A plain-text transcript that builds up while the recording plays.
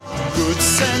good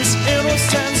sense,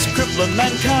 innocence, crippling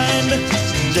mankind.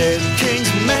 Dead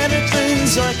kings, many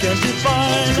things I can't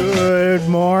define. Good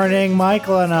morning,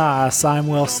 Michael and us. I'm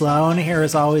Will Sloan, here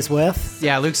as always with...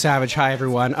 Yeah, Luke Savage. Hi,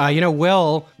 everyone.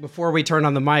 Will, before we turned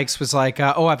on the mics, was like,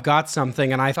 I've got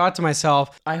something. And I thought to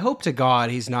myself, I hope to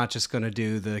God he's not just going to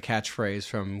do the catchphrase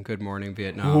from Good Morning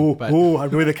Vietnam. I'm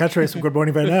doing the catchphrase from Good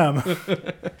Morning Vietnam.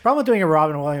 Problem with doing a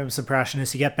Robin Williams impression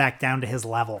is you get back down to his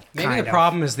level. Maybe the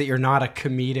problem is that you're not a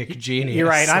comedic genius. You're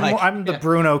right. I'm the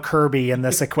Bruno Kirby in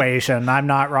this equation. I'm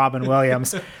not Robin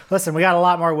Williams. Listen, we got a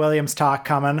lot more Williams talk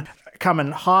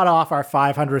coming hot off our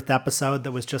 500th episode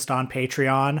that was just on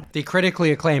Patreon. The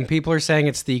critically acclaimed. People are saying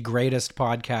it's the greatest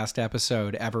podcast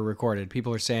episode ever recorded.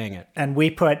 People are saying it. And we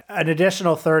put an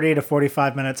additional 30 to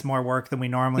 45 minutes more work than we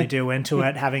normally do into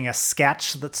it, having a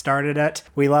sketch that started it.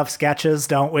 We love sketches,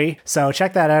 don't we? So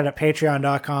check that out at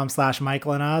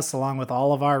patreon.com/Michael and us, along with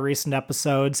all of our recent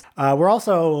episodes. We're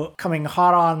also coming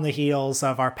hot on the heels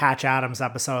of our Patch Adams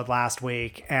episode last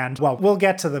week. And, well, we'll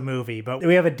get to the movie, but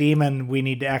we have a demon we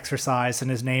need to exercise,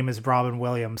 and his name is Robin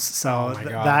Williams. So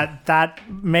that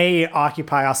may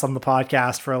occupy us on the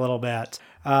podcast for a little bit.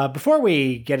 Before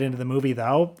we get into the movie,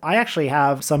 though, I actually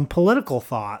have some political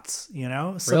thoughts,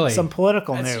 some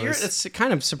political news. It's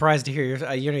kind of surprised to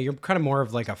hear. You're kind of more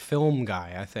of like a film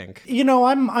guy, I think.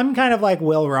 I'm kind of like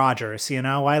Will Rogers,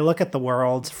 I look at the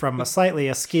world from a slightly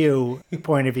askew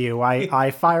point of view.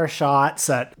 I fire shots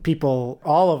at people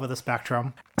all over the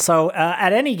spectrum. So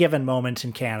at any given moment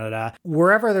in Canada,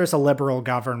 wherever there's a Liberal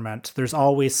government, there's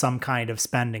always some kind of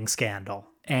spending scandal.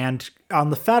 And on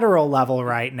the federal level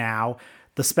right now,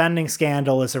 the spending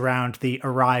scandal is around the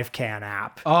ArriveCan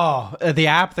app. Oh, the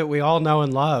app that we all know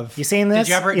and love. You seen this?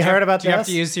 You heard about this? Do you have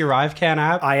to use the ArriveCan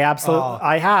app? I have.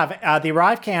 The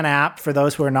ArriveCan app, for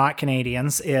those who are not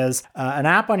Canadians, is an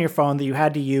app on your phone that you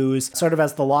had to use sort of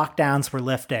as the lockdowns were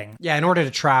lifting. Yeah, in order to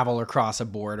travel or cross a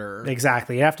border.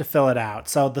 Exactly. You have to fill it out.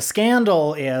 So the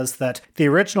scandal is that the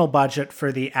original budget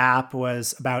for the app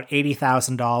was about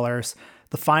 $80,000.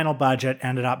 The final budget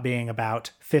ended up being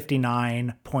about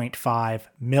 $59.5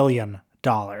 million.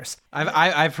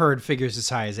 I've heard figures as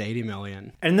high as 80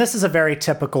 million. And this is a very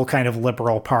typical kind of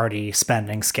Liberal Party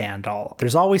spending scandal.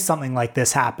 There's always something like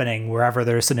this happening wherever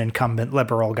there's an incumbent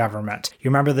Liberal government. You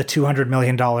remember the $200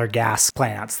 million gas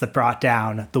plants that brought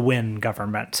down the Wynne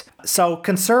government. So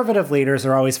conservative leaders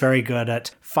are always very good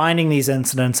at finding these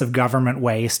incidents of government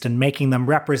waste and making them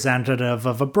representative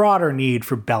of a broader need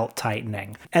for belt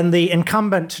tightening. And the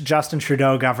incumbent Justin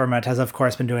Trudeau government has, of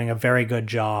course, been doing a very good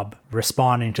job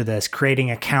responding to this, creating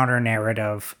a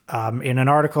counter-narrative. In an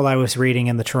article I was reading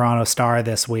in the Toronto Star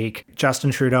this week,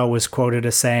 Justin Trudeau was quoted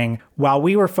as saying, "While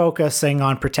we were focusing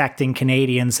on protecting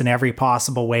Canadians in every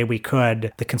possible way we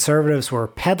could, the Conservatives were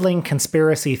peddling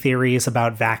conspiracy theories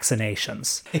about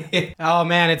vaccinations." Oh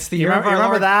man, it's the year of our Lord.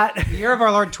 Remember that? The year of our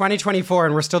Lord 2024,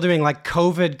 and we're still doing like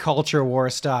COVID culture war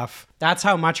stuff. That's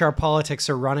how much our politics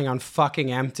are running on fucking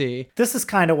empty. This is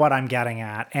kind of what I'm getting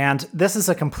at, and this is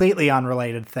a completely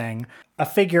unrelated thing. A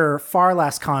figure far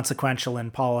less consequential in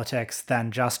politics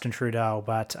than Justin Trudeau,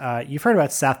 but you've heard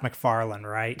about Seth MacFarlane,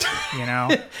 right?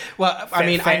 Well,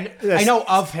 I know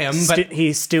of him, but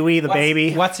he's Stewie the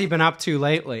baby. What's he been up to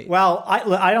lately? Well,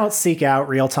 I don't seek out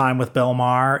Real Time with Bill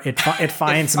Maher. It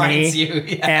finds me. You,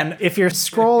 yeah. And if you're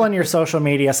scrolling your social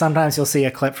media, sometimes you'll see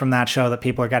a clip from that show that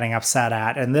people are getting upset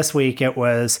at. And this week it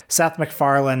was Seth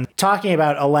MacFarlane talking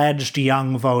about alleged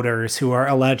young voters who are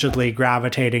allegedly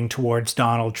gravitating towards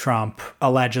Donald Trump,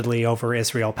 allegedly over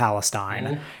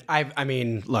Israel-Palestine. I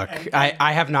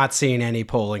have not seen any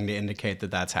polling to indicate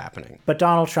that that's happening. But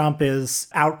Donald Trump is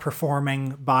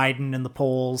outperforming Biden in the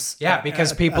polls. Yeah,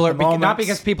 because people are not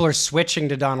because people are switching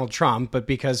to Donald Trump, but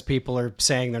because people are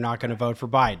saying they're not going to vote for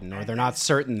Biden, or they're not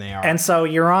certain they are. And so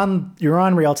you're on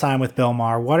Real Time with Bill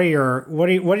Maher. What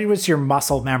was your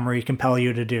muscle memory compel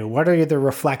you to do? What are the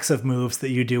reflexive moves that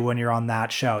you do when you're on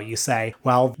that show? You say,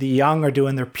 well, the young are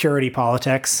doing their purity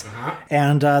politics,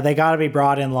 and they got to be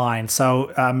brought in line.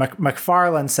 So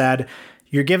MacFarlane said,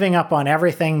 "You're giving up on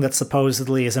everything that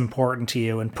supposedly is important to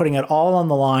you and putting it all on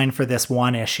the line for this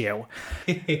one issue."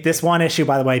 This one issue,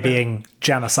 by the way, being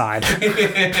genocide.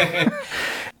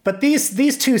 But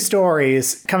these two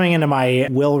stories coming into my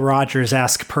Will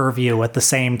Rogers-esque purview at the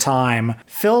same time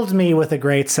filled me with a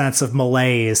great sense of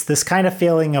malaise. This kind of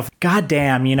feeling of,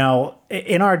 goddamn,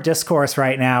 In our discourse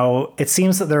right now, it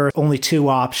seems that there are only two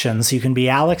options. You can be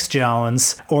Alex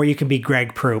Jones or you can be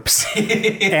Greg Proops.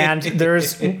 And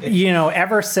there's,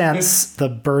 ever since the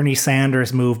Bernie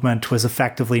Sanders movement was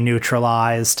effectively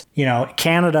neutralized,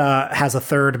 Canada has a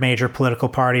third major political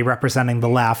party representing the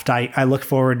left. I look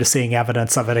forward to seeing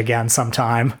evidence of it again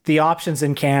sometime. The options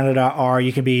in Canada are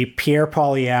you can be Pierre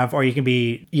Poilievre or you can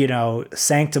be,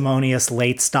 sanctimonious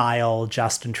late-style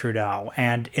Justin Trudeau.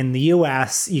 And in the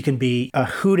U.S., you can be a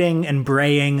hooting and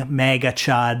braying MAGA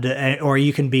chud, or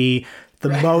you can be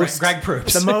Greg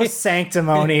Proops. The most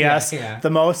sanctimonious,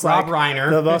 the most Rob Reiner.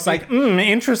 The most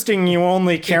interesting, you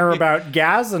only care about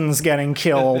Gazans getting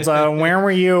killed. Where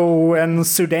were you when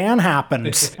Sudan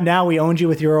happened? Now we owned you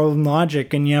with your own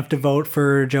logic and you have to vote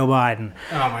for Joe Biden.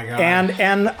 Oh my God.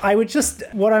 And I would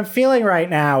what I'm feeling right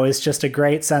now is just a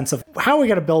great sense of how are we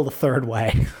going to build a third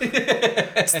way?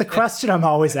 It's the question I'm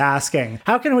always asking.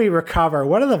 How can we recover?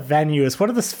 What are the venues? What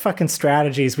are the fucking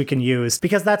strategies we can use?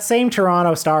 Because that same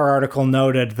Toronto Star article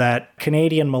noted that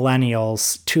Canadian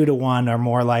millennials 2-1 are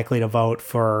more likely to vote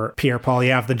for Pierre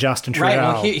Poilievre than Justin Trudeau. Right.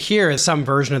 Well, here some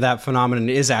version of that phenomenon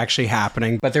is actually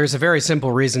happening, but there's a very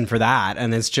simple reason for that,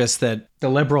 and it's just that the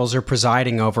Liberals are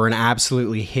presiding over an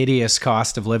absolutely hideous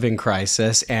cost of living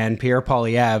crisis, and Pierre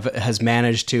Poilievre has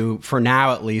managed to, for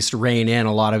now at least, rein in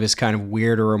a lot of his kind of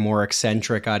weirder or more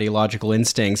eccentric ideological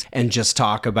instincts and just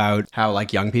talk about how,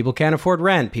 young people can't afford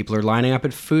rent, people are lining up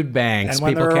at food banks, and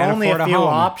when people there can't are only afford a few home.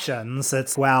 Options,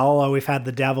 it's, we've had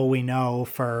the devil we know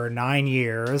for 9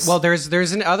 years. Well,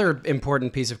 there's another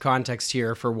important piece of context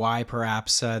here for why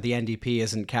perhaps the NDP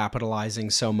isn't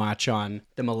capitalizing so much on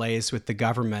the malaise with the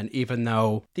government, even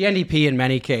though the NDP in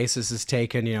many cases has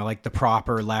taken, the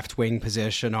proper left-wing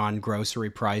position on grocery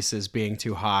prices being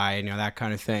too high, that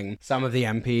kind of thing. Some of the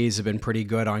MPs have been pretty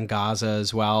good on Gaza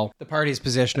as well. The party's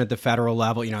position at the federal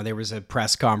level, there was a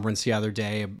press conference the other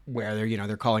day where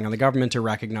they're calling on the government to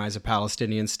recognize a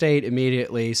Palestinian state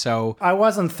immediately. So I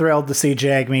wasn't thrilled to see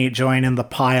Jagmeet join in the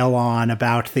pile-on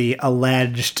about the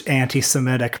alleged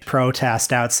anti-Semitic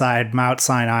protest outside Mount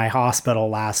Sinai Hospital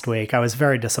last week. I was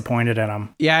very disappointed in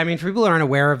him. Yeah, for people who aren't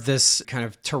aware of this kind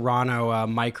of Toronto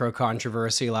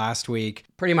micro-controversy last week,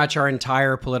 pretty much our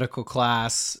entire political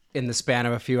class in the span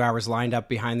of a few hours lined up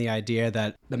behind the idea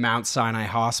that the Mount Sinai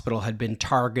Hospital had been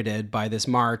targeted by this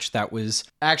march that was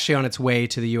actually on its way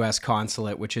to the U.S.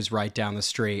 consulate, which is right down the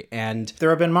street. And there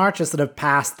have been marches that have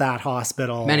passed that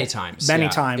hospital many times in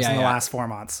the last 4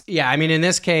 months. Yeah, in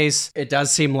this case, it does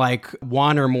seem like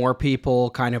one or more people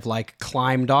kind of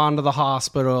climbed onto the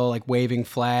hospital, waving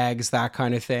flags, that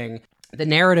kind of thing. The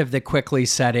narrative that quickly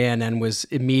set in and was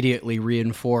immediately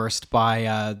reinforced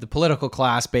by the political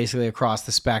class basically across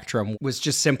the spectrum was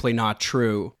just simply not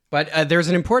true. But there's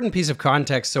an important piece of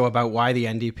context, about why the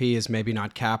NDP is maybe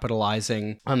not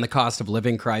capitalizing on the cost of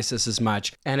living crisis as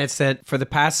much. And it's that for the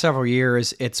past several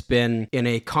years, it's been in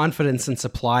a confidence and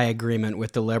supply agreement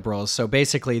with the Liberals. So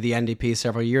basically, the NDP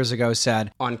several years ago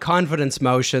said on confidence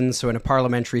motions, so in a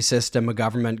parliamentary system, a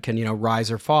government can, rise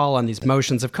or fall on these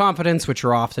motions of confidence, which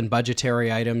are often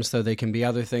budgetary items, though they can be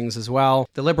other things as well.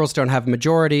 The Liberals don't have a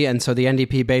majority. And so the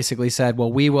NDP basically said, well,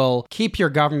 we will keep your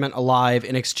government alive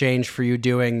in exchange for you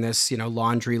doing this,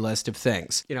 laundry list of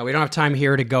things. We don't have time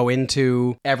here to go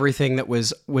into everything that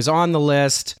was on the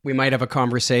list. We might have a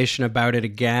conversation about it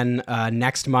again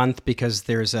next month because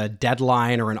there's a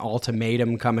deadline or an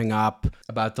ultimatum coming up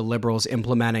about the Liberals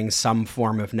implementing some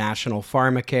form of national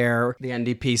pharmacare. The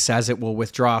NDP says it will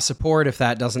withdraw support if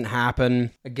that doesn't happen.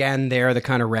 Again, the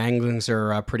kind of wranglings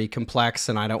are pretty complex,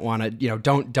 and I don't want to,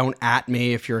 don't at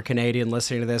me if you're a Canadian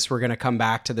listening to this. We're going to come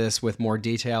back to this with more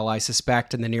detail, I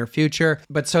suspect, in the near future.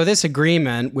 But so this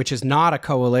agreement, which is not a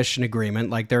coalition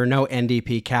agreement, there are no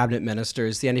NDP cabinet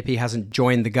ministers, the NDP hasn't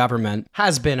joined the government,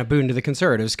 has been a boon to the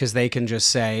Conservatives because they can just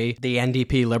say the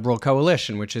NDP Liberal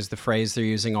coalition, which is the phrase they're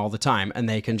using all the time, and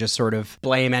they can just sort of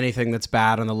blame anything that's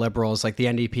bad on the Liberals. The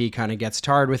NDP kind of gets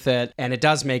tarred with it, and it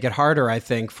does make it harder, I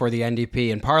think, for the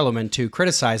NDP in Parliament to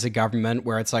criticize a government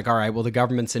where it's all right, well, the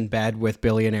government's in bed with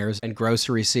billionaires and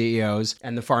grocery CEOs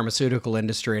and the pharmaceutical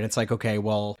industry, and it's okay,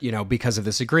 well, because of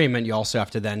this agreement, you also have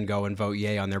to then go and vote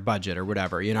yay on their budget or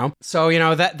whatever, So,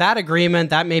 that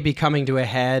agreement, that may be coming to a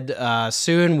head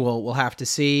soon. We'll have to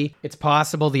see. It's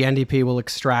possible the NDP will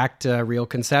extract real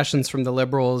concessions from the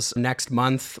Liberals next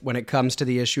month when it comes to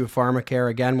the issue of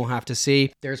pharmacare. Again, we'll have to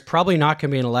see. There's probably not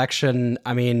going to be an election.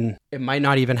 It might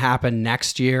not even happen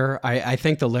next year. I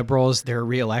think the Liberals, their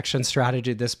re-election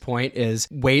strategy at this point is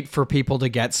wait for people to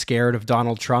get scared of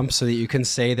Donald Trump so that you can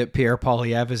say that Pierre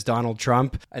Poilievre is Donald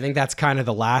Trump. I think that's kind of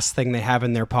the last thing they have in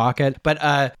in their pocket.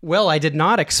 But Will, I did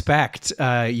not expect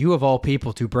you of all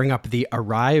people to bring up the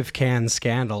Arrive Can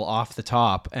scandal off the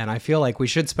top. And I feel like we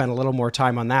should spend a little more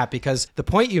time on that, because the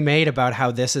point you made about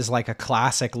how this is like a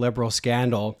classic Liberal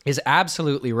scandal is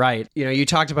absolutely right. You know, you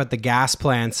talked about the gas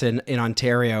plants in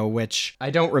Ontario, which I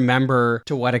don't remember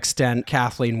to what extent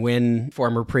Kathleen Wynne,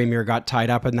 former premier, got tied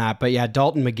up in that. But yeah,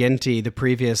 Dalton McGuinty, the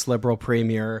previous Liberal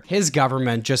premier, his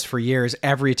government just for years,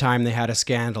 every time they had a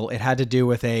scandal, it had to do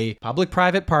with a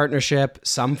public-private partnership,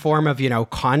 some form of,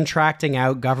 contracting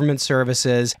out government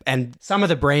services. And some of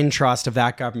the brain trust of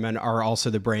that government are also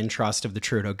the brain trust of the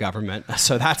Trudeau government.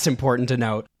 So that's important to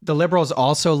note. The Liberals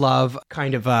also love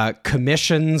kind of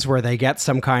commissions where they get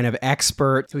some kind of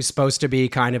expert who's supposed to be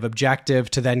kind of objective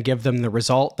to then give them the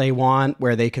result they want,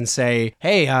 where they can say,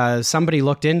 hey, somebody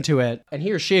looked into it and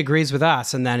he or she agrees with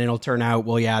us. And then it'll turn out,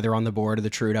 well, yeah, they're on the board of the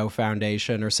Trudeau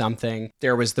Foundation or something.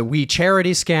 There was the We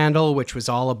Charity scandal, which was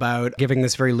all about giving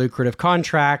this very lucrative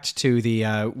contract to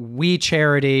the We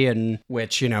Charity, and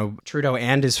which, Trudeau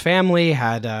and his family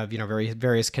had,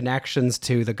 various connections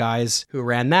to the guys who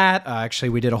ran that. Actually,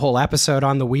 we did a whole episode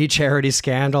on the We Charity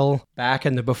scandal back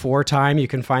in the before time. You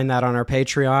can find that on our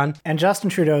Patreon. And Justin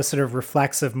Trudeau's sort of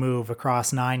reflexive move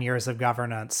across 9 years of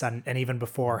governance and even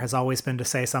before has always been to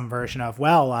say some version of,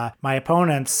 well, my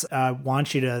opponents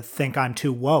want you to think I'm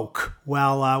too woke.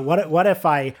 Well, what if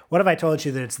I told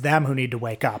you that it's them who need to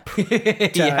wake up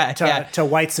to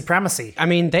white supremacy? I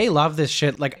mean, they love this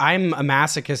shit. Like, I'm a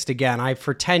masochist again.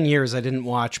 For 10 years, I didn't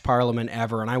watch Parliament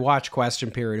ever, and I watch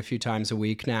Question Period a few times a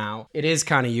week now. It is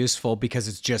kind of useful because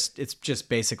it's just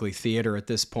basically theater at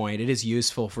this point. It is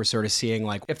useful for sort of seeing,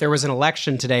 like, if there was an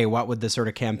election today, what would the sort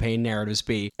of campaign narratives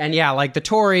be? And yeah, like the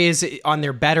Tories on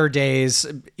their better days,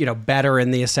 better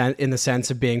in the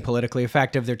sense of being politically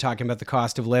effective, they're talking about the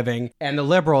cost of living. And the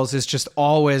Liberals is just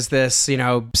always this,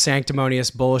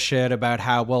 sanctimonious bullshit about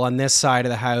how, well, on this side of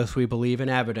the house, we believe in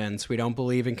evidence. We don't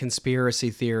believe in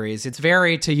conspiracy theories. It's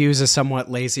very, to use a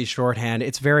somewhat lazy shorthand,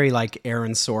 it's very like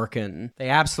Aaron Sorkin. They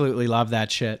absolutely love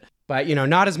that shit. But,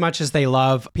 not as much as they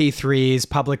love P3s,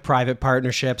 public-private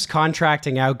partnerships,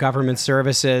 contracting out government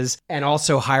services, and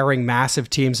also hiring massive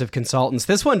teams of consultants.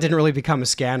 This one didn't really become a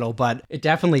scandal, but it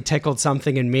definitely tickled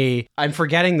something in me. I'm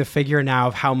forgetting the figure now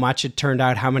of how much it turned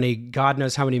out, God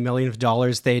knows how many millions of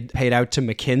dollars they'd paid out to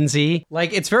McKinsey.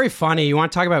 Like, it's very funny. You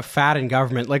want to talk about fat in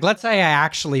government. Like, let's say I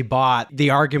actually bought the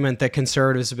argument that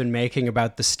conservatives have been making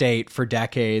about the state for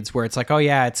decades, where it's like, oh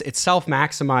yeah, it's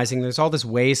self-maximizing. There's all this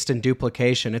waste and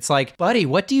duplication. It's like, buddy,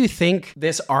 what do you think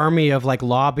this army of like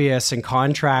lobbyists and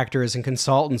contractors and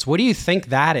consultants, what do you think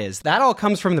that is? That all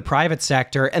comes from the private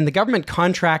sector, and the government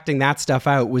contracting that stuff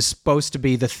out was supposed to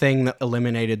be the thing that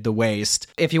eliminated the waste.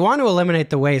 If you want to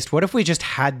eliminate the waste, what if we just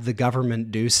had the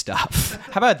government do stuff?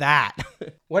 How about that?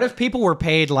 What if people were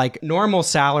paid like normal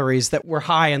salaries that were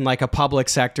high in like a public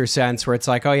sector sense, where it's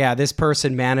like, oh yeah, this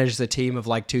person managed a team of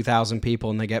like 2,000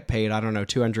 people and they get paid, I don't know,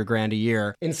 $200,000 a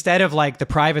year, instead of like the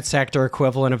private sector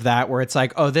equivalent of that, where it's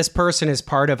like, oh, this person is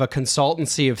part of a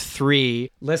consultancy of 3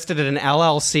 listed at an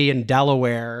LLC in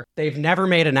Delaware. They've never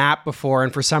made an app before,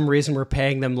 and for some reason we're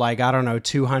paying them like, I don't know,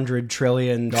 $200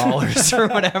 trillion or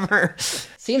whatever.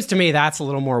 Seems to me that's a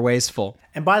little more wasteful.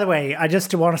 And by the way, I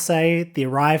just want to say the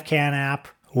Arrive Can app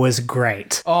was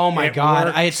great. Oh my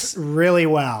God. It's really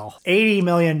well. $80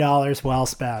 million well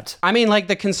spent. I mean, like,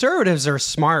 the conservatives are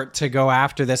smart to go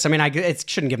after this. I mean, it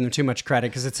shouldn't give them too much credit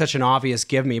because it's such an obvious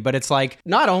give me, but it's like,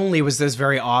 not only was this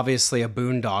very obviously a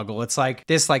boondoggle, it's like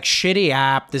this like shitty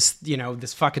app, this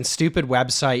fucking stupid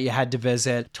website you had to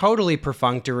visit, totally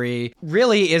perfunctory,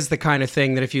 really is the kind of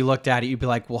thing that if you looked at it, you'd be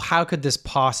like, well, how could this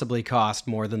possibly cost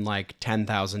more than like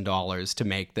 $10,000 to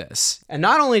make this? And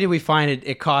not only did we find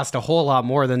it cost a whole lot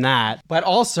more than that, but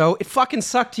also it fucking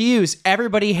sucked to use.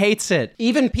 Everybody hates it.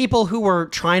 Even people who were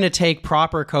trying to take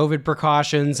proper COVID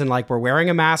precautions and like were wearing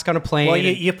a mask on a plane. Well,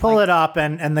 you pull it up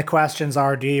and the questions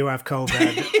are, do you have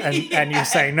COVID? and you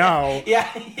say no.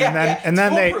 And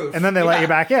then they let you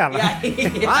back in.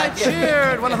 I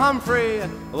cheered when Humphrey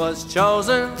was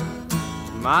chosen,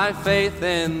 my faith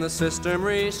in the system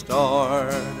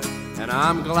restored, and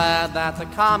I'm glad that the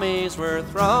commies were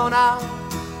thrown out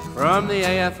from the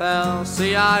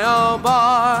AFL-CIO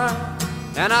board.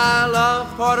 And I love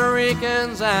Puerto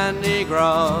Ricans and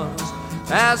Negroes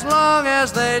as long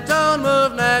as they don't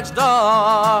move next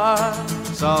door.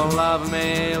 So love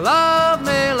me, love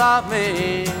me, love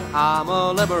me, I'm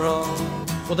a liberal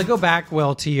Well, to go back,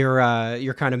 Will, to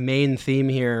your kind of main theme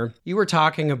here, you were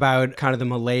talking about kind of the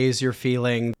malaise you're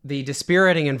feeling, the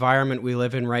dispiriting environment we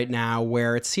live in right now,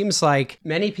 where it seems like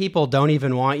many people don't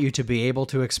even want you to be able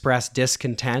to express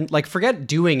discontent. Like, forget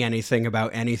doing anything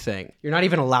about anything. You're not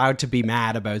even allowed to be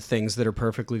mad about things that are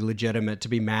perfectly legitimate to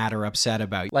be mad or upset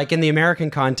about. Like, in the American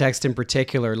context in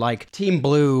particular, like, Team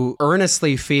Blue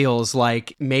earnestly feels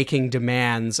like making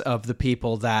demands of the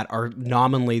people that are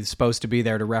nominally supposed to be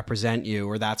there to represent you,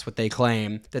 or that's what they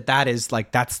claim, that is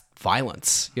like, that's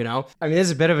violence, you know? I mean, this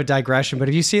is a bit of a digression, but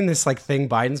have you seen this like thing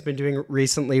Biden's been doing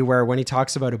recently where when he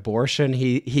talks about abortion,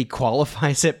 he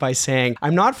qualifies it by saying,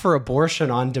 I'm not for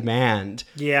abortion on demand.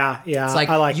 Yeah. It's like,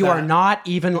 I like you that. are not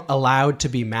even allowed to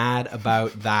be mad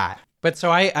about that. But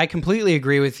so I completely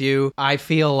agree with you. I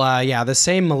feel, the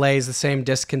same malaise, the same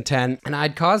discontent. And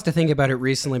I'd cause to think about it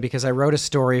recently because I wrote a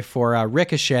story for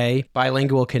Ricochet,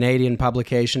 bilingual Canadian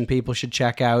publication people should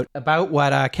check out, about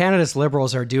what Canada's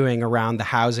Liberals are doing around the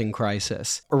housing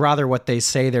crisis, or rather what they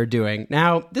say they're doing.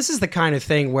 Now, this is the kind of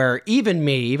thing where even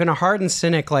me, even a hardened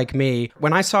cynic like me,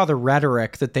 when I saw the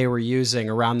rhetoric that they were using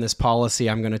around this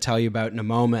policy I'm going to tell you about in a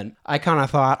moment, I kind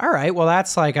of thought, all right, well,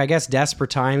 that's like, I guess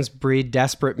desperate times breed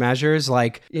desperate measures.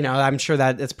 Like, you know, I'm sure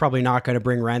that it's probably not going to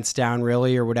bring rents down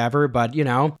really or whatever, but you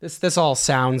know, this all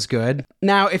sounds good.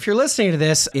 Now, if you're listening to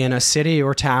this in a city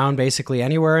or town, basically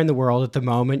anywhere in the world at the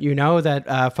moment, you know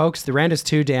that, folks, the rent is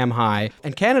too damn high.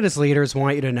 And Canada's leaders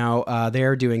want you to know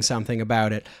they're doing something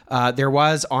about it. There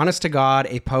was, honest to God,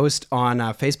 a post on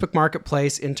Facebook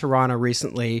Marketplace in Toronto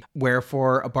recently where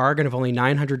for a bargain of only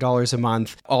 $900 a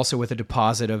month, also with a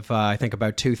deposit of, I think,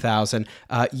 about $2,000,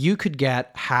 you could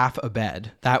get half a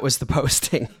bed. That was the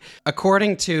posting.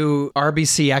 According to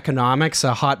RBC Economics,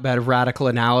 a hotbed of radical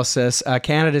analysis,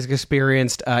 Canada's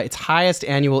experienced its highest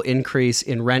annual increase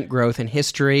in rent growth in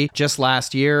history just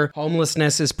last year.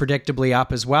 Homelessness is predictably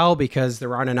up as well because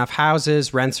there aren't enough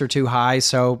houses, rents are too high,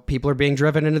 so people are being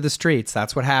driven into the streets.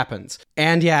 That's what happens.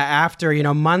 And yeah, after, you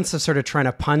know, months of sort of trying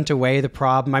to punt away the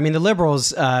problem, I mean, the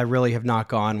Liberals really have not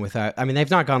gone without, I mean, they've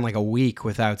not gone like a week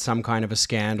without some kind of a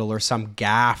scandal or some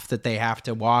gaffe that they have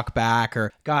to walk back,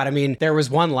 or God, I mean, there was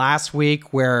one last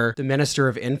week where the Minister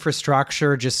of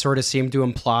Infrastructure just sort of seemed to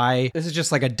imply this is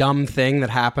just like a dumb thing that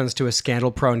happens to a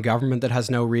scandal-prone government that has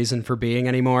no reason for being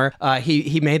anymore.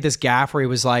 He made this gaffe where he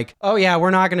was like, oh yeah,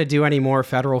 we're not going to do any more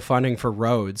federal funding for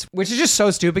roads, which is just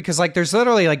so stupid because like there's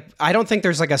literally like, I don't think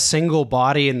there's like a single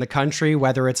body in the country,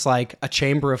 whether it's like a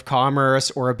chamber of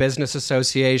commerce or a business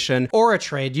association or a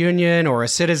trade union or a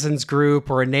citizens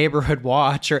group or a neighborhood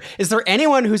watch, or is there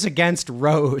anyone who's against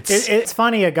roads? It's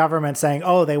funny, a government saying,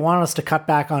 oh, they want us to cut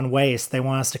back on waste. They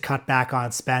want us to cut back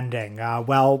on spending. Yeah.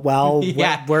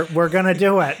 we're going to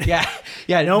do it.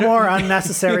 Yeah. No more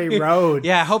unnecessary roads.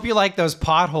 Yeah. Hope you like those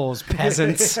potholes,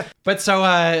 peasants. But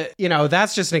so, you know,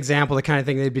 that's just an example of the kind of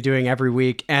thing they'd be doing every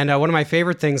week. And one of my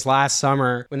favorite things last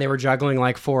summer when they were juggling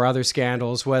like 4 other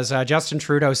scandals was Justin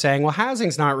Trudeau saying, well,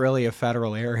 housing's not really a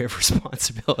federal area of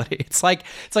responsibility. It's like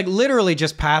literally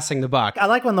just passing the buck. I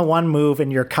like when the one move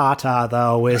in your kata,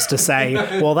 though, is to say,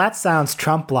 well, that sounds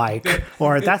Trump-like,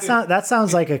 or that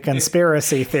sounds like a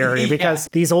conspiracy theory, because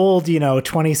these old,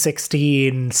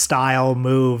 2016 style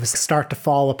moves start to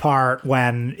fall apart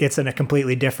when it's in a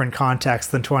completely different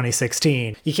context than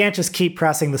 2016. You can't just keep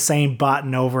pressing the same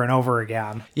button over and over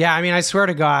again. Yeah, I mean, I swear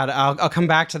to God, I'll come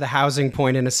back to the housing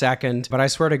point in a second, but I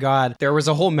swear to God, there was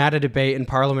a whole meta debate in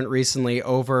Parliament recently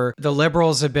over the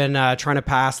Liberals have been trying to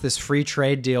pass this free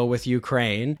trade deal with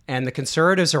Ukraine, and the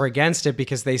Conservatives are against it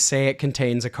because they say it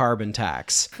contains a carbon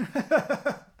tax.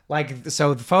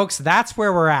 So folks, that's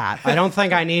where we're at. I don't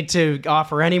think I need to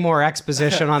offer any more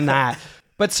exposition on that.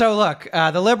 But so look,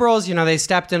 the Liberals, they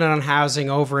stepped in on housing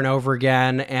over and over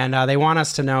again, and they want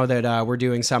us to know that we're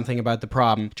doing something about the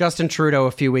problem. Justin Trudeau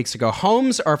a few weeks ago,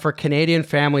 homes are for Canadian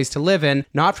families to live in,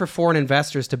 not for foreign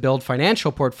investors to build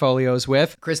financial portfolios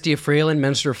with. Chrystia Freeland,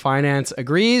 Minister of Finance,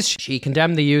 agrees. She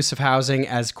condemned the use of housing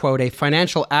as, quote, a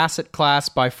financial asset class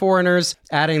by foreigners,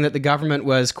 adding that the government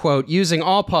was, quote, using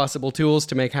all possible tools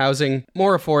to make housing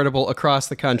more affordable across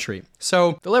the country.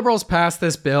 So the Liberals passed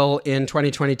this bill in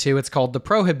 2022. It's called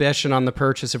the Prohibition on the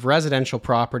Purchase of Residential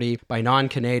Property by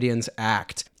Non-Canadians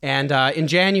Act. And in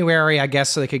January, I guess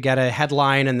so they could get a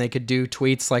headline and they could do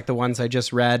tweets like the ones I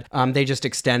just read. They just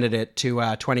extended it to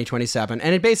 2027.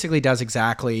 And it basically does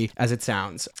exactly as it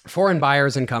sounds. Foreign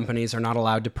buyers and companies are not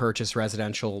allowed to purchase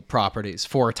residential properties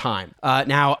for a time.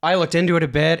 Now, I looked into it a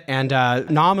bit, and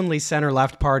nominally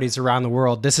center-left parties around the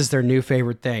world, this is their new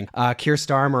favorite thing. Keir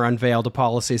Starmer unveiled a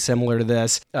policy similar to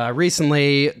this.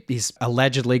 Recently, he's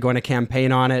allegedly going to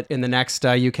campaign on it in the next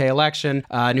UK election.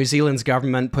 New Zealand's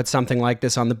government put something like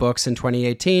this on the books in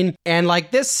 2018. And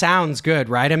like, this sounds good,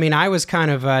 right? I mean, I was kind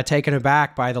of taken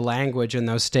aback by the language in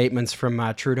those statements from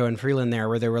Trudeau and Freeland there,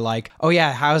 where they were like, oh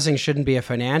yeah, housing shouldn't be a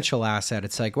financial asset.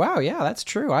 It's like, wow, yeah, that's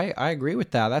true. I agree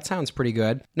with that. That sounds pretty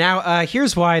good. Now,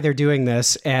 here's why they're doing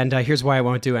this, and here's why I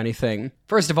won't do anything.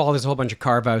 First of all, there's a whole bunch of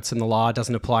carve-outs in the law. It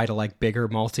doesn't apply to like bigger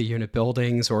multi-unit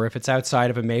buildings, or if it's outside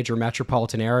of a major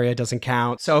metropolitan area, it doesn't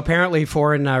count. So apparently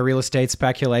foreign real estate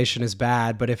speculation is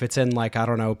bad, but if it's in like, I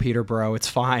don't know, Peterborough, it's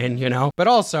fine, you know? But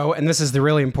also, and this is the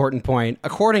really important point,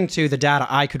 according to the data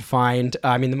I could find,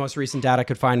 the most recent data I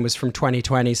could find was from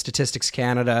 2020, Statistics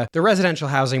Canada, the residential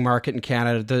housing market in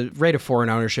Canada, the rate of foreign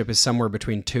ownership is somewhere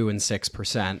between 2 and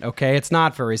 6%, okay? It's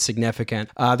not very significant.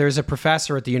 There's a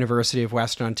professor at the University of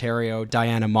Western Ontario,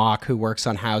 Diana Mock, who works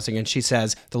on housing, and she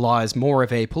says the law is more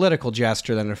of a political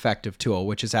gesture than an effective tool,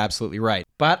 which is absolutely right.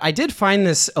 But I did find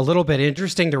this a little bit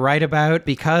interesting to write about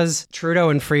because Trudeau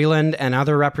and Freeland and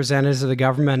other representatives of the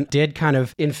government did kind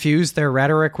of infuse their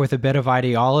rhetoric with a bit of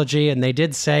ideology, and they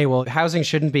did say, well, housing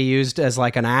shouldn't be used as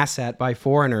like an asset by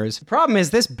foreigners. The problem is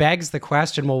this begs the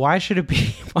question, well, why should it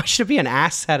be an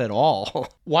asset at all?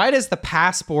 Why does the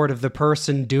passport of the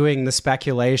person doing the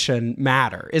speculation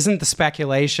matter? Isn't the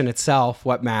speculation itself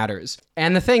what matters?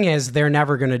 And the thing is, they're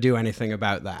never going to do anything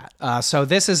about that. So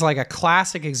this is like a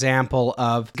classic example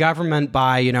of government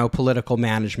by, political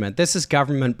management. This is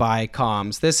government by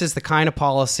comms. This is the kind of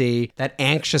policy that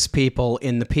anxious people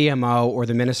in the PMO or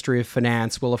the Ministry of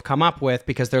Finance will have come up with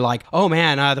because they're like, oh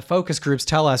man, the focus groups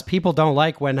tell us people don't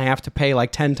like when they have to pay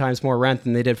like 10 times more rent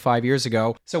than they did 5 years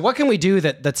ago. So what can we do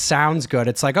that sounds good?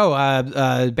 It's like,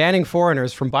 banning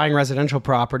foreigners from buying residential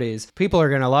properties. People are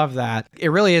going to love that. It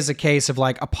really is a case of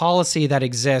like a policy that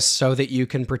exists so that you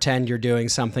can pretend you're doing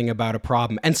something about a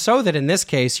problem. And so that in this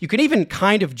case, you can even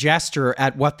kind of gesture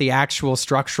at what the actual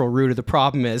structural root of the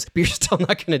problem is, but you're still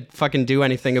not going to fucking do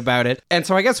anything about it. And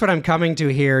so I guess what I'm coming to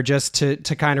here, just to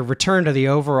kind of return to the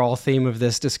overall theme of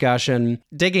this discussion,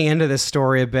 digging into this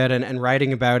story a bit and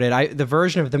writing about it, the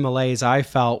version of the malaise I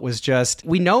felt was just,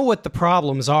 we know what the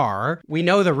problems are. We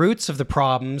know the roots of the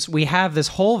problems. We have this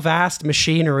whole vast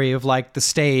machinery of like the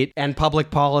state and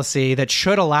public policy that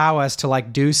should allow us to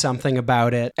like do something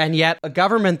about it. And yet a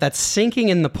government that's sinking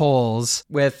in the polls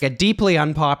with a deeply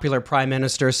unpopular prime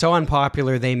minister, so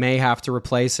unpopular they may have to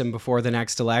replace him before the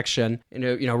next election,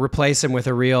 replace him with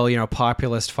a real,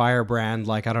 populist firebrand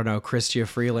like, I don't know, Chrystia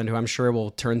Freeland, who I'm sure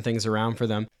will turn things around for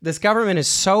them. This government is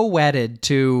so wedded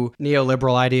to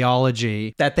neoliberal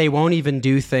ideology that they won't even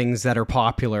do things that are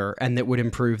popular and that would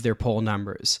improve their poll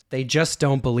numbers. They just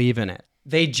don't believe in it.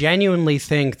 They genuinely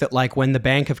think that like when the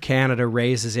Bank of Canada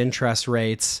raises interest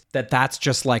rates, that's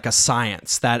just like a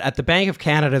science. That at the Bank of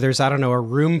Canada, there's, I don't know, a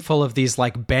room full of these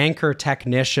like banker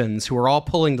technicians who are all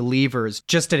pulling the levers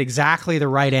just at exactly the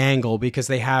right angle because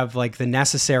they have like the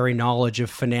necessary knowledge of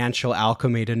financial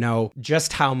alchemy to know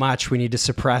just how much we need to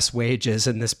suppress wages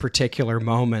in this particular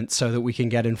moment so that we can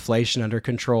get inflation under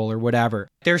control or whatever.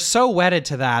 They're so wedded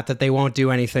to that they won't do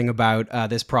anything about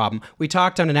this problem. We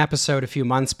talked on an episode a few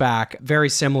months back, very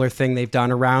similar thing they've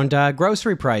done around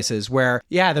grocery prices, where,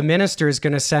 the minister is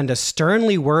going to send a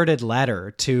sternly worded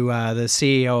letter to the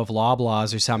CEO of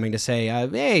Loblaws or something to say,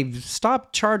 hey,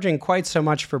 stop charging quite so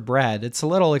much for bread. It's a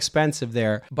little expensive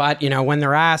there. But, when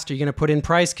they're asked, are you going to put in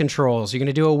price controls? Are you going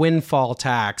to do a windfall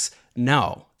tax?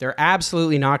 No. They're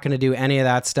absolutely not going to do any of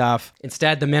that stuff.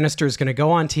 Instead, the minister is going to go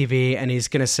on TV and he's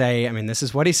going to say, this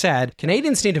is what he said,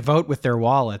 Canadians need to vote with their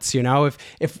wallets.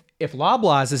 If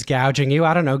Loblaws is gouging you,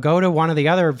 I don't know, go to one of the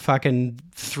other fucking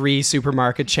 3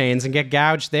 supermarket chains and get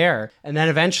gouged there. And then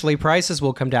eventually prices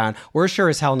will come down. We're sure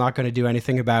as hell not going to do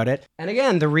anything about it. And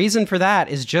again, the reason for that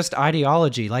is just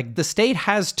ideology. Like, the state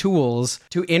has tools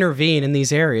to intervene in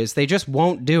these areas. They just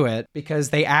won't do it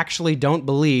because they actually don't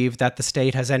believe that the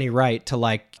state has any right to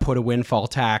like put a windfall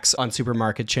tax on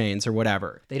supermarket chains or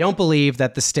whatever. They don't believe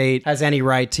that the state has any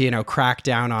right to, crack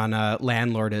down on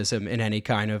landlordism in any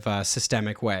kind of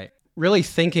systemic way. Really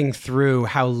thinking through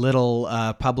how little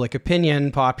public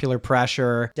opinion, popular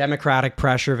pressure, democratic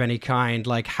pressure of any kind,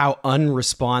 like how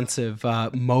unresponsive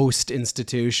most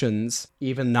institutions,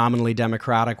 even nominally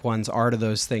democratic ones, are to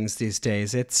those things these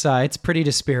days. It's pretty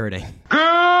dispiriting. Good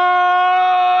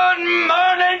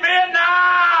morning,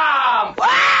 Vietnam!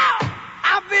 Wow!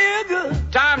 I feel good.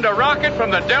 Time to rocket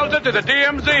from the Delta to the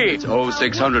DMZ. It's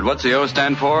 0600. What's the O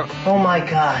stand for? Oh, my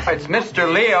God. It's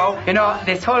Mr. Leo. You know,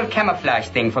 this whole camouflage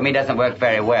thing for me doesn't work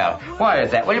very well. Why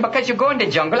is that? Well, because you go in the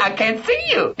jungle, I can't see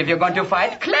you. If you're going to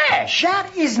fight, clash.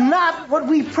 That is not what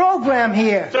we program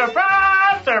here.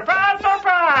 Surprise, surprise,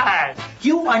 surprise!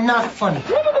 You are not funny.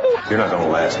 You're not going to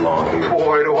last long here.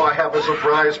 Boy, do I have a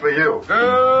surprise for you.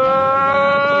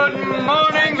 Good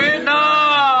morning,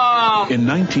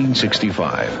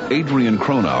 1965, Adrian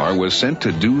Cronauer was sent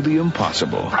to do the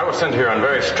impossible. I was sent here on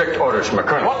very strict orders from a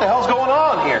colonel. What the hell's going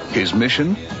on here? His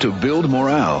mission? To build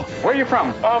morale. Where are you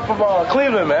from? I'm from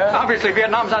Cleveland, man. Obviously,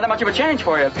 Vietnam's not that much of a change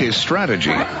for you. His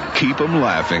strategy? Keep them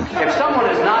laughing. If someone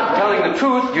is not telling the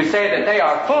truth, you say that they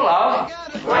are full of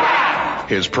crap.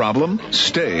 His problem?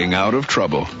 Staying out of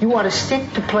trouble. You ought to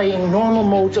stick to playing normal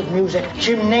modes of music.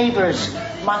 Jim Neighbors,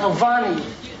 Mantovani,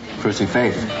 Percy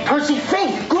Faith. Percy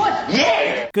Faith. Good.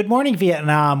 Yeah. Good Morning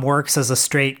Vietnam works as a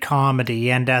straight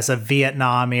comedy and as a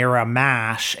Vietnam-era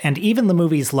mash, and even the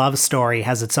movie's love story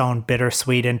has its own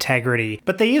bittersweet integrity.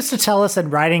 But they used to tell us in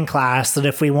writing class that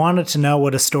if we wanted to know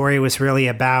what a story was really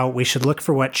about, we should look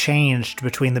for what changed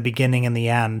between the beginning and the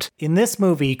end. In this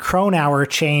movie, Cronauer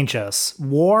changes.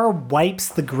 War wipes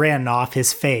the grin off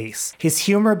his face. His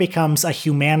humor becomes a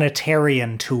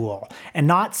humanitarian tool, and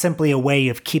not simply a way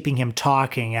of keeping him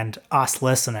talking and us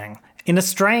listening. In a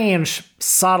strange,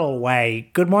 subtle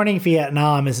way, Good Morning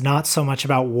Vietnam is not so much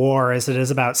about war as it is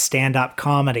about stand-up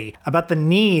comedy, about the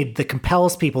need that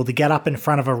compels people to get up in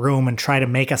front of a room and try to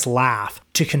make us laugh,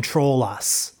 to control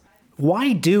us.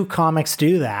 Why do comics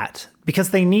do that? Because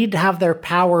they need to have their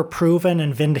power proven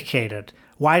and vindicated.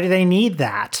 Why do they need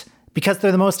that? Because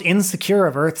they're the most insecure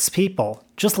of Earth's people.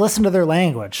 Just listen to their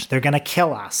language. They're gonna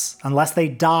kill us, unless they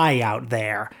die out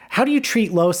there. How do you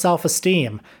treat low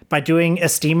self-esteem? By doing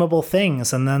esteemable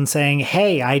things and then saying,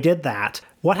 hey, I did that.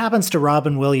 What happens to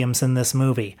Robin Williams in this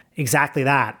movie? Exactly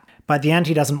that. By the end,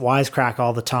 he doesn't wisecrack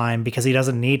all the time because he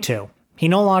doesn't need to. He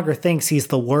no longer thinks he's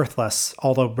the worthless,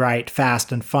 although bright,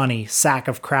 fast, and funny, sack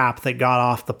of crap that got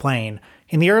off the plane.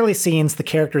 In the early scenes, the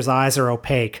character's eyes are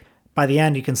opaque. By the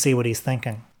end, you can see what he's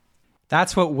thinking.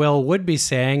 That's what Will would be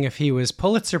saying if he was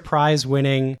Pulitzer Prize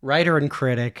winning writer and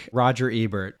critic Roger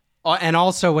Ebert. And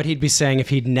also what he'd be saying if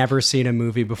he'd never seen a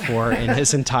movie before in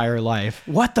his entire life.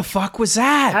 What the fuck was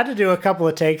that? I had to do a couple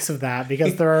of takes of that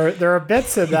because there are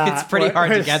bits of that. It's pretty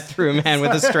hard to get through, man,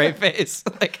 with a straight face.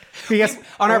 Because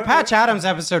on our Patch Adams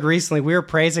episode recently, we were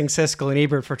praising Siskel and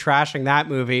Ebert for trashing that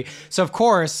movie. So of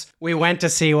course we went to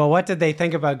see, well, what did they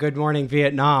think about Good Morning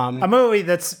Vietnam? A movie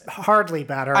that's hardly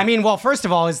better. I mean, well, first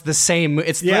of all, it's the same.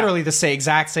 It's literally the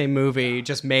exact same movie,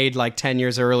 just made like 10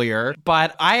 years earlier.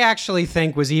 But I actually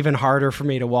think was even harder for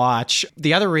me to watch.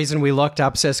 The other reason we looked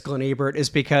up Siskel and Ebert is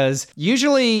because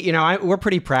usually, we're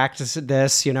pretty practiced at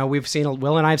this.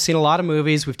 Will and I have seen a lot of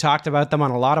movies. We've talked about them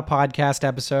on a lot of podcast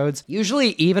episodes. Usually,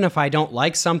 even if I don't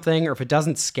like something or if it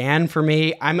doesn't scan for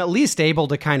me, I'm at least able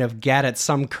to kind of get at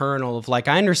some kernel of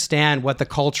I understand what the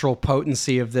cultural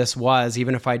potency of this was,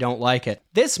 even if I don't like it.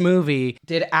 This movie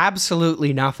did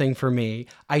absolutely nothing for me.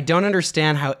 I don't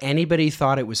understand how anybody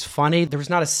thought it was funny. There was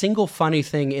not a single funny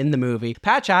thing in the movie.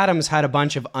 Patch Adams had a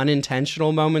bunch of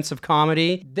unintentional moments of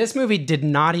comedy. This movie did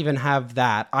not even have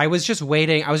that. I was just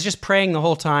waiting. I was just praying the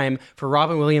whole time for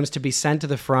Robin Williams to be sent to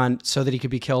the front so that he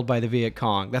could be killed by the Viet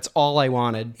Cong. That's all I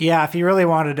wanted. Yeah, if he really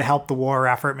wanted to help the war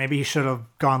effort, maybe he should have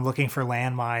gone looking for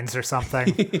landmines or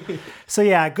something. So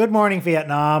yeah, Good Morning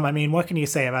Vietnam. I mean, what can you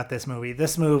say about this movie?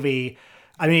 This movie,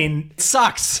 I mean, it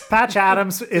sucks. Patch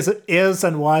Adams is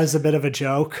and was a bit of a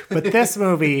joke, but this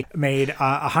movie made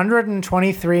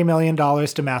 $123 million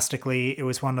domestically. It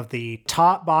was one of the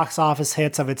top box office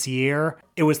hits of its year.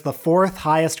 It was the fourth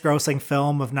highest grossing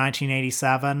film of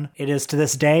 1987. It is to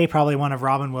this day probably one of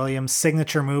Robin Williams'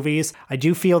 signature movies. I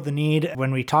do feel the need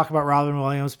when we talk about Robin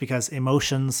Williams because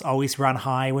emotions always run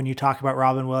high when you talk about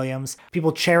Robin Williams.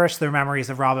 People cherish their memories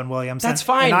of Robin Williams. That's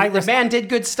fine. The man did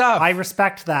good stuff. I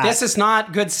respect that. This is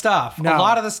not good stuff. No. A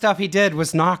lot of the stuff he did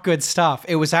was not good stuff.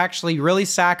 It was actually really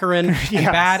saccharine and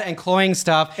bad and cloying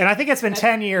stuff. And I think it's been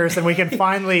 10 years and we can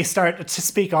finally start to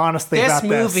speak honestly about this.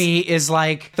 This movie is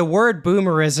like the word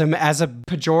boomerism as a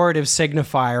pejorative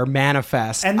signifier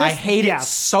manifest. And I hate it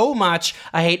so much.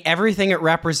 I hate everything it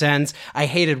represents. I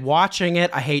hated watching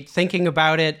it. I hate thinking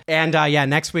about it. And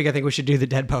next week I think we should do the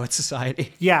Dead Poets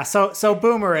Society. Yeah, so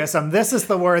boomerism, this is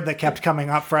the word that kept coming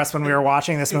up for us when we were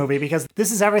watching this movie because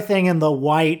this is everything in the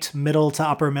white, middle to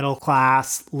upper middle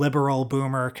class, liberal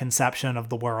boomer conception of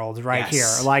the world here.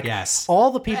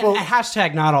 All the people... And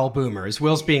hashtag not all boomers.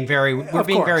 Will's being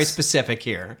very specific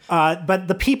here. But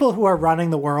the people who are running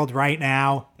the world right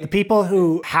now, the people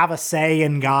who have a say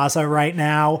in Gaza right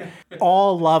now,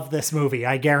 all love this movie,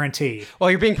 I guarantee.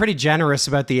 Well, you're being pretty generous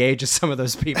about the age of some of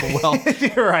those people, Will.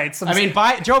 You're right. I mean,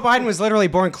 Joe Biden was literally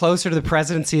born closer to the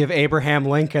presidency of Abraham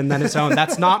Lincoln than his own.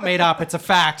 That's not made up. It's a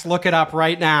fact. Look it up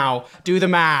right now. Do the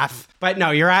math. But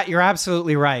no, you're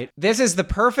absolutely right. This is the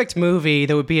perfect movie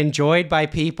that would be enjoyed by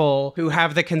people who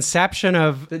have the conception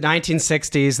of the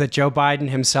 1960s that Joe Biden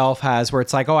himself has, where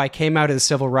it's like, oh, I came out of the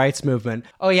civil rights movement.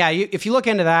 Oh yeah, if you look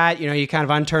into that, you kind of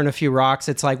unturn a few rocks.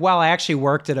 It's like, well, I actually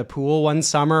worked at a pool one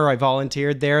summer. I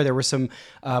volunteered there. There were some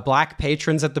black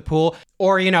patrons at the pool.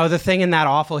 Or, the thing in that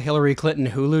awful Hillary Clinton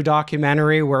Hulu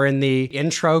documentary where in the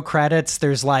intro credits,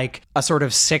 there's like a sort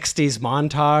of 60s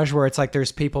montage where it's like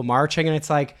there's people marching and it's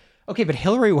like, okay, but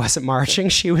Hillary wasn't marching.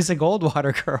 She was a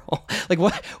Goldwater girl. Like,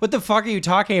 what the fuck are you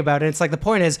talking about? And it's like, the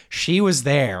point is, she was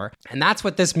there. And that's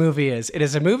what this movie is. It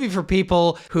is a movie for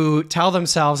people who tell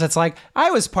themselves, it's like,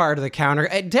 I was part of the counter.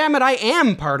 Damn it, I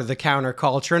am part of the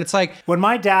counterculture. And it's like... When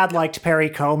my dad liked Perry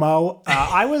Como,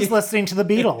 I was listening to the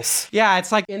Beatles. Yeah,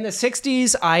 it's like, in the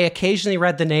 60s, I occasionally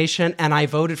read The Nation, and I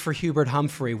voted for Hubert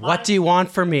Humphrey. What do you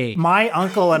want from me? My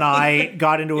uncle and I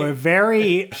got into a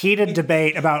very heated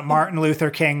debate about Martin Luther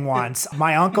King once.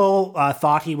 My uncle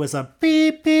thought he was a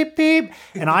beep, beep, beep,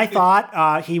 and I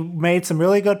thought he made some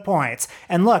really good points.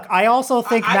 And look, I also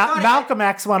think Malcolm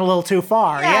X went a little too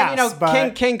far. Yeah, yes,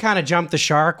 but King kind of jumped the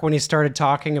shark when he started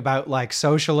talking about like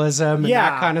socialism and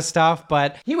that kind of stuff.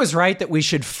 But he was right that we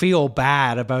should feel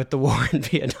bad about the war in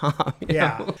Vietnam. You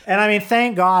know? And I mean,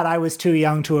 thank God I was too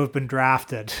young to have been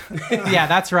drafted. Yeah,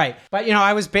 that's right. But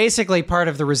I was basically part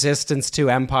of the resistance to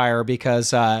empire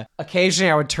because occasionally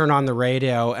I would turn on the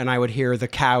radio and I would hear the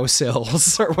cow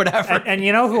sills or whatever. And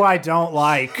you know who I don't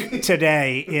like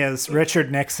today is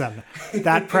Richard Nixon,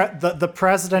 that the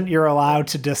president you're allowed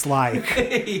to dislike,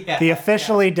 the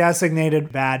officially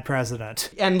designated bad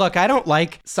president. And look, I don't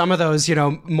like some of those,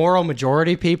 moral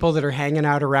majority people that are hanging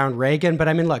out around Reagan. But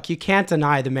I mean, look, you can't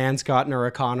deny the man's gotten our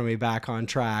economy back on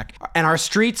track and our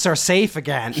streets are safe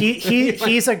again.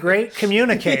 He's a great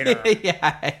communicator.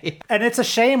 Yeah. And it's a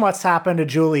shame what's happened to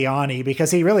Giuliani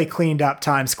because he really cleaned up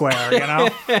Times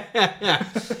Square.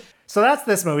 So that's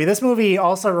this movie. This movie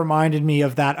also reminded me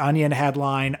of that Onion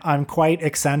headline, I'm quite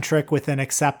eccentric within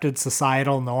accepted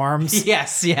societal norms.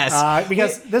 Yes.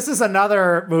 Because this is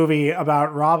another movie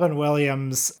about Robin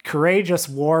Williams' courageous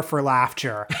war for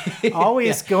laughter.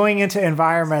 Always going into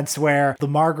environments where the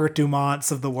Margaret Dumonts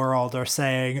of the world are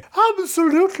saying,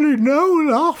 absolutely no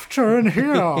laughter in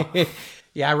here.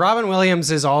 Yeah, Robin Williams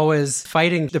is always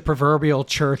fighting the proverbial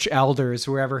church elders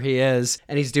wherever he is,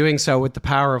 and he's doing so with the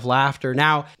power of laughter.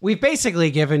 Now, we've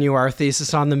basically given you our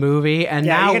thesis on the movie, and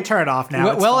now you can turn it off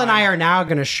now. Will and I are now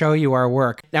going to show you our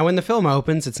work. Now, when the film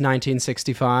opens, it's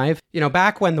 1965.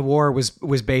 Back when the war was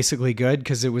basically good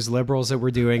because it was liberals that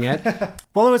were doing it.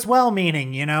 Well, it was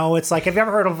well-meaning, It's like, have you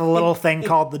ever heard of a little thing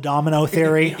called the domino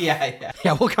theory? Yeah,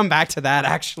 we'll come back to that,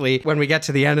 actually, when we get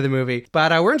to the end of the movie.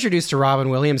 But we're introduced to Robin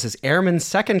Williams as Airman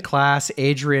Second Class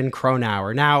Adrian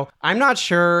Cronauer. Now, I'm not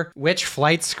sure which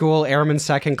flight school Airman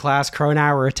Second Class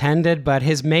Cronauer attended, but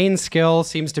his main skill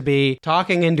seems to be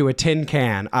talking into a tin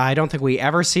can. I don't think we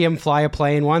ever see him fly a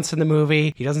plane once in the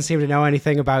movie. He doesn't seem to know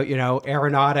anything about,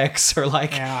 aeronautics or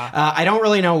I don't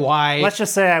really know why. Let's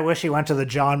just say I wish he went to the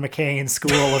John McCain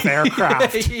School of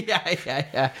Aircraft.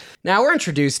 Yeah. Now we're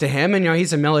introduced to him and,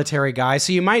 he's a military guy,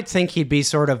 so you might think he'd be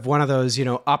sort of one of those,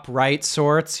 upright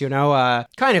sorts,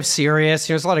 kind of serious.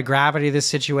 There's a lot of gravity to this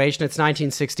situation. It's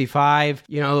 1965.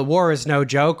 The war is no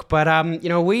joke, but,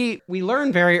 we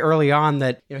learn very early on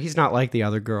that, he's not like the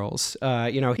other girls.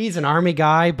 He's an army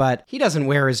guy, but he doesn't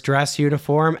wear his dress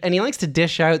uniform, and he likes to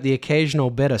dish out the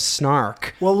occasional bit of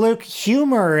snark. Well, Luke,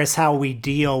 humor is how we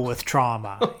deal with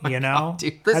trauma, God,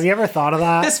 dude, Have you ever thought of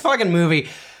that? This fucking movie...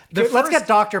 Let's get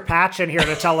Dr. Patch in here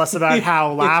to tell us about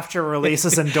how laughter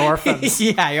releases endorphins.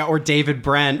 Yeah, or David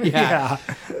Brent. Yeah.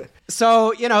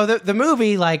 So, the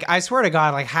movie, I swear to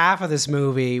God, half of this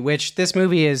movie, which this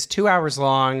movie is 2 hours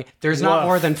long, there's not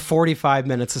more than 45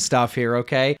 minutes of stuff here,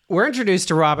 okay? We're introduced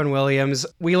to Robin Williams.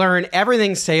 We learn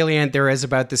everything salient there is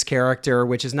about this character,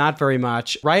 which is not very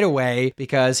much, right away,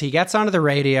 because he gets onto the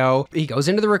radio, he goes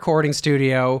into the recording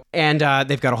studio, and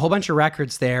they've got a whole bunch of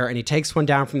records there, and he takes one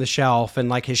down from the shelf,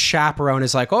 and, his chaperone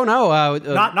is like, oh, no.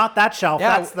 Not that shelf.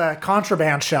 Yeah, that's the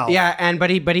contraband shelf. Yeah, but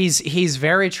he's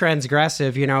very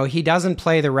transgressive, He doesn't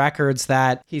play the records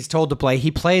that he's told to play. He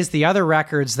plays the other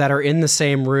records that are in the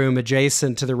same room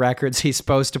adjacent to the records he's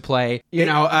supposed to play. They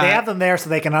have them there so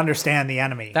they can understand the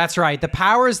enemy. That's right. The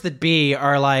powers that be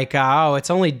are like, it's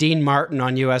only Dean Martin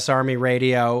on U.S. Army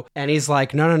radio. And he's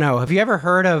like, no. Have you ever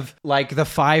heard of the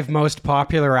 5 most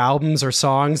popular albums or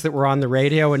songs that were on the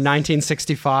radio in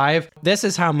 1965? This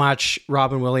is how much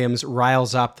Robin Williams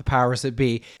riles up the powers that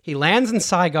be. He lands in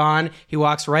Saigon. He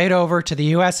walks right over to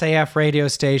the USAF radio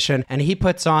station station and he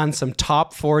puts on some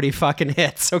top 40 fucking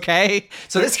hits, okay?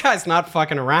 So this guy's not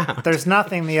fucking around. There's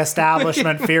nothing the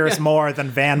establishment fears more than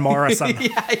Van Morrison.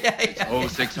 Oh,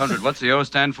 600. What's the O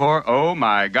stand for? Oh,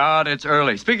 my God, it's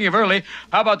early. Speaking of early,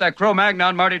 how about that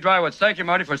Cro-Magnon Marty Drywoods? Thank you,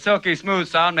 Marty, for silky smooth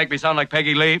sound. Make me sound like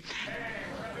Peggy Lee.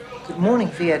 Good morning,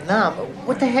 Vietnam.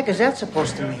 What the heck is that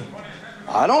supposed to mean?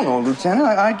 I don't know, Lieutenant.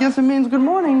 I guess it means good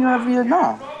morning,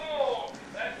 Vietnam.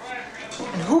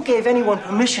 And who gave anyone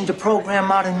permission to program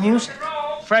modern music?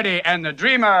 Freddie and the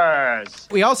Dreamers.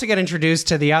 We also get introduced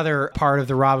to the other part of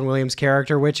the Robin Williams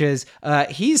character, which is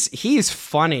he's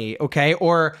funny, okay?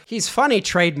 Or he's funny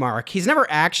trademark. He's never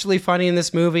actually funny in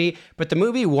this movie, but the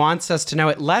movie wants us to know,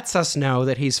 it lets us know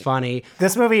that he's funny.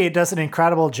 This movie does an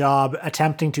incredible job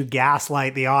attempting to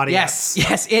gaslight the audience.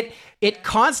 Yes, it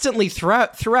constantly,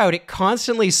 throughout, it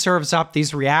constantly serves up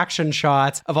these reaction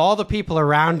shots of all the people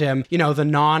around him, you know, the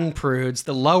non-prudes,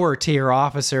 the lower tier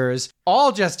officers,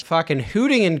 all just fucking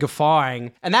hooting and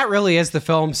guffawing. And that really is the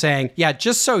film saying, yeah,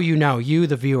 just so you know, you,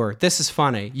 the viewer, this is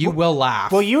funny. You will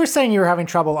laugh. Well, you were saying you were having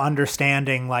trouble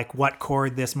understanding, like, what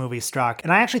chord this movie struck.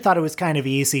 And I actually thought it was kind of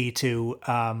easy to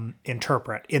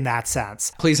interpret in that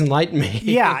sense. Please enlighten me.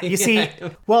 Yeah, you see,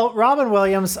 well, Robin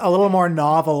Williams, a little more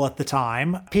novel at the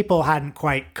time. People hadn't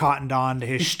quite cottoned on to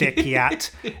his shtick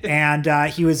yet.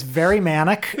 And he was very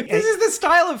manic. This is the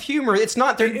style of humor. It's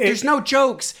not, there's no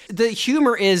jokes. The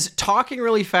humor is talking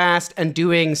really fast and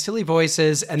doing silly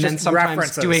voices and then sometimes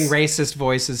references. Doing racist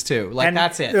voices too. Like, and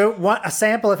that's it. A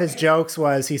sample of his jokes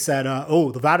was he said,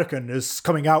 the Vatican is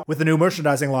coming out with a new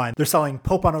merchandising line. They're selling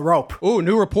Pope on a rope. Oh,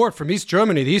 new report from East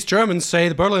Germany. The East Germans say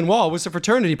the Berlin Wall was a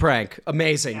fraternity prank.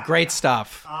 Amazing. Yeah. Great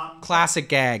stuff. Classic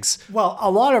gags. Well,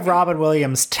 a lot of Robin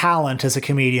Williams' talent as a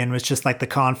comedian was just like the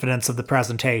confidence of the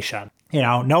presentation. You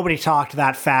know, nobody talked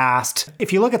that fast.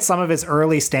 If you look at some of his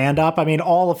early stand-up, I mean,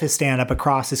 all of his stand-up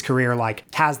across his career, like,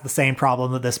 has the same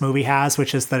problem that this movie has,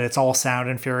 which is that it's all sound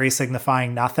and fury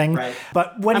signifying nothing. Right.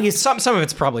 But when he's... Some of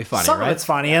it's probably funny, Some right? of it's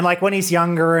funny. And, like, when he's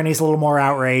younger and he's a little more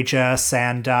outrageous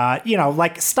and, you know,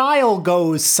 like, style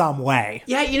goes some way.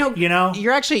 Yeah, you know?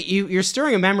 You're actually... You're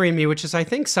stirring a memory in me, which is, I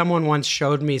think someone once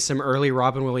showed me some early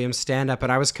Robin Williams stand-up,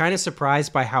 and I was kind of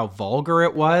surprised by how vulgar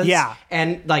it was. Yeah.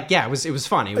 And, like, yeah, it was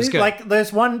funny. It was good. Like,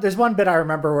 there's one bit I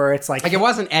remember where it's like... Like, it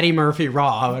wasn't Eddie Murphy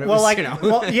raw, but it was, like, you know...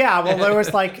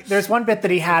 there's one bit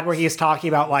that he had where he's talking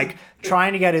about, like,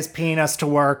 trying to get his penis to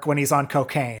work when he's on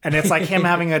cocaine. And it's like him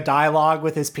having a dialogue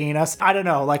with his penis. I don't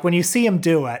know, like, when you see him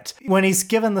do it, when he's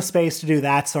given the space to do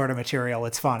that sort of material,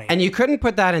 it's funny. And you couldn't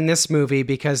put that in this movie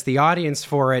because the audience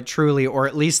for it truly, or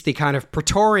at least the kind of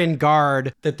Praetorian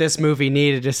Guard that this movie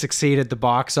needed to succeed at the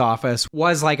box office,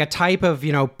 was like a type of,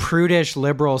 you know, prudish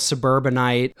liberal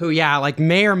suburbanite who, yeah, like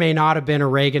may or may not have been a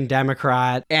Reagan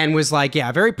Democrat and was like,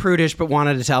 yeah, very prudish, but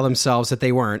wanted to tell themselves that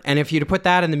they weren't. And if you'd put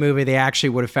that in the movie, they actually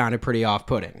would have found it pretty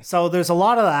off-putting. So there's a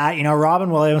lot of that. You know,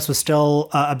 Robin Williams was still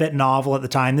a bit novel at the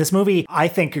time. This movie, I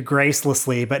think,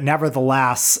 gracelessly, but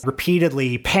nevertheless,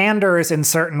 repeatedly panders in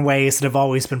certain ways that have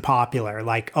always been popular.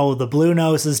 Like, oh, the Blue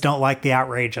Noses don't like the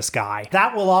outrageous guy.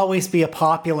 That will always be a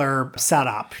popular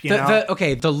setup, you know?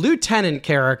 The lieutenant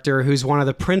character, who's one of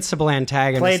the principal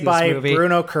antagonists played in this movie. Played by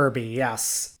Bruno Kirby,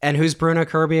 yes. And who's Bruno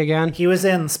Kirby again? He was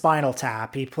in Spinal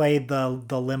Tap. He played the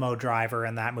limo driver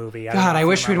in that movie. I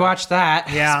wish we'd watched that.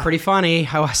 Yeah. It's pretty funny.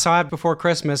 I saw it before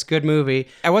Christmas. Good movie.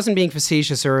 I wasn't being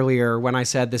facetious earlier when I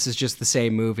said this is just the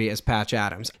same movie as Patch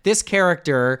Adams. This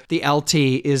character, the LT,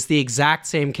 is the exact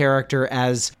same character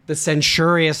as the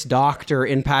censorious doctor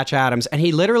in Patch Adams. And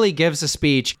he literally gives a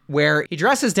speech where he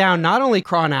dresses down not only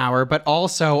Cronauer, but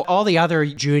also all the other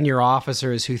junior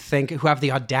officers who have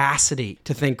the audacity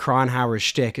to think Cronauer's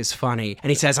shtick is funny.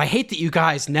 And he says, I hate that you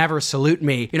guys never salute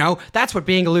me. You know, that's what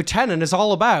being a lieutenant is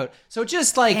all about. So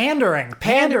just like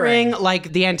pandering,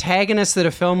 like the antagonists that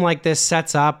a film like this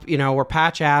sets up, you know, or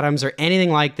Patch Adams or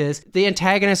anything like this, the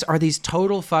antagonists are these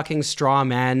total fucking straw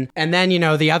men. And then, you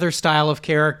know, the other style of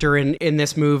character in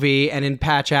this movie and in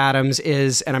Patch Adams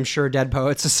is, and I'm sure Dead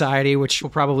Poets Society, which we'll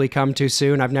probably come to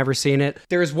soon. I've never seen it.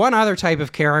 There's one other type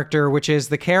of character, which is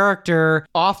the character,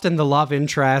 often the love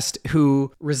interest,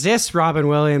 who resists Robin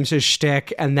Williams'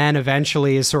 shtick and then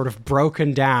eventually is sort of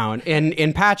broken down.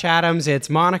 In Patch Adams, it's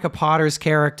Monica Potter's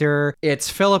character, it's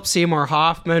Philip Philip Seymour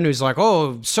Hoffman, who's like,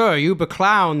 oh, sir, you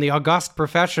beclown the august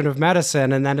profession of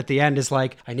medicine. And then at the end is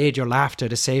like, I need your laughter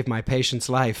to save my patient's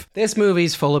life. This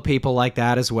movie's full of people like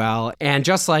that as well. And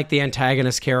just like the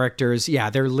antagonist characters,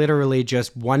 yeah, they're literally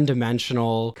just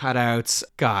one-dimensional cutouts.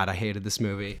 God, I hated this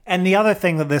movie. And the other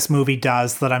thing that this movie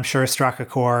does that I'm sure struck a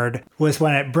chord was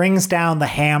when it brings down the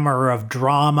hammer of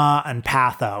drama and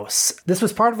pathos. This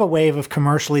was part of a wave of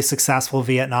commercially successful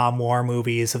Vietnam War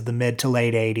movies of the mid to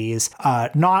late 80s.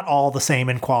 Not all the same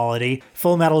in quality.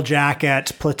 Full Metal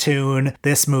Jacket, Platoon,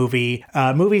 this movie.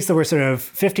 Movies that were sort of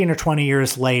 15 or 20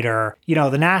 years later. You know,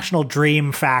 the national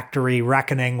dream factory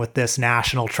reckoning with this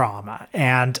national trauma.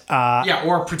 And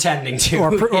or pretending to.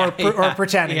 Or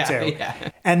pretending to.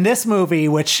 Yeah. And this movie,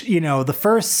 which, you know, the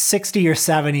first 60 or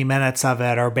 70 minutes of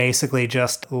it are basically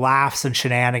just laughs and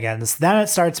shenanigans. Then it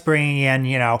starts bringing in,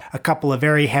 you know, a couple of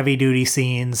very heavy duty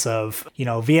scenes of, you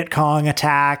know, Viet Cong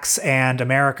attacks and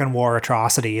American war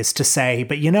atrocities to say,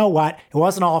 but you know what? It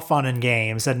wasn't all fun and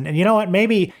games. And you know what?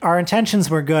 Maybe our intentions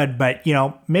were good, but, you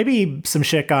know, maybe some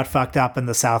shit got fucked up in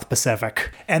the South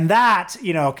Pacific. And that,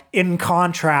 you know, in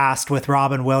contrast with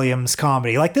Robin Williams'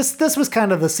 comedy, like this was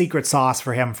kind of the secret sauce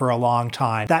for him for a long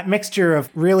time. That mixture of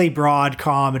really broad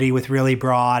comedy with really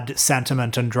broad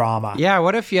sentiment and drama. Yeah,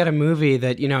 what if you had a movie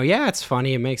that, you know, yeah, it's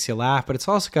funny, it makes you laugh, but it's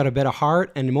also got a bit of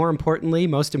heart, and more importantly,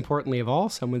 most importantly of all,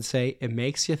 some would say, it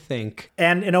makes you think.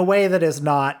 And in a way that is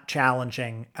not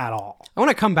challenging at all. I want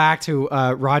to come back to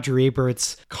Roger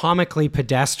Ebert's comically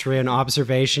pedestrian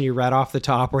observation you read off the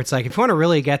top, where it's like, if you want to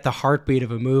really get the heartbeat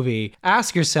of a movie,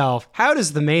 ask yourself, how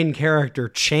does the main character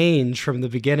change from the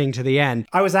beginning to the end?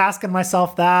 I was asking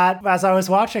myself that as I was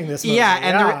watching this movie.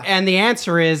 And the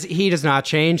answer is he does not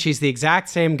change. He's the exact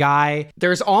same guy.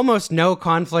 There's almost no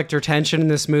conflict or tension in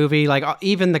this movie. Like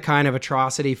even the kind of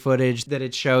atrocity footage that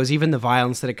it shows, even the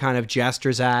violence that it kind of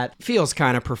gestures at, feels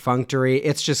kind of perfunctory.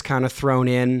 It's just kind of thrown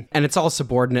in, and it's all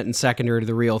subordinate and secondary to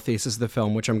the real thesis of the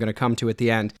film, which I'm going to come to at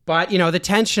the end. But, you know, the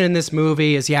tension in this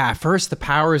movie is, first the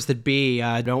powers that be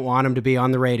don't want him to be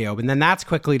on the radio, but then that's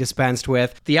quickly dispensed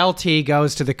with. The LT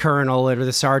goes to the colonel or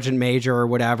the sergeant major or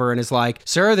whatever and is like,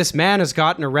 sir, this man has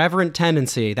got an irreverent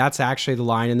tendency. That's actually the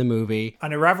line in the movie.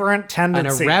 An irreverent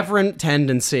tendency. An irreverent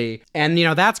tendency. And, you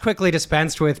know, that's quickly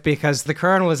dispensed with because the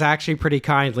colonel is actually pretty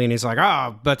kindly and he's like,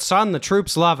 oh, but son, the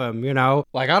troops love him, you know?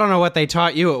 Like, I don't know what they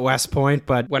taught you at West Point,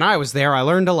 but when I was there, I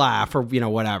learned to laugh or, you know,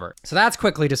 whatever. So that's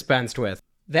quickly dispensed with.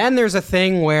 Then there's a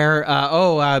thing where,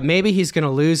 maybe he's going to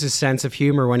lose his sense of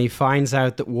humor when he finds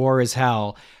out that war is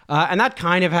hell. And that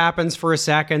kind of happens for a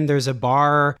second. There's a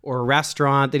bar or a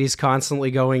restaurant that he's constantly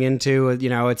going into. You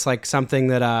know, it's like something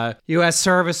that U.S.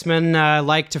 servicemen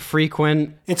like to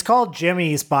frequent. It's called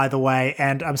Jimmy's, by the way.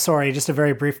 And I'm sorry, just a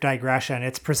very brief digression.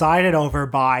 It's presided over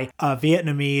by a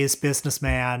Vietnamese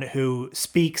businessman who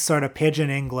speaks sort of pidgin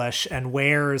English and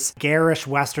wears garish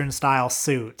Western-style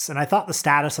suits. And I thought the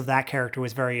status of that character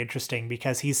was very interesting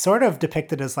because he's sort of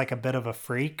depicted as like a bit of a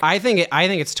freak. I think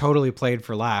it's totally played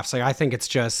for laughs. Like, I think it's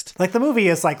just... Like, the movie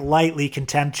is, like, lightly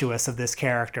contemptuous of this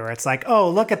character. It's like, oh,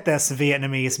 look at this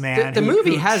Vietnamese man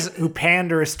who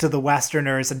panders to the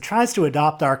Westerners and tries to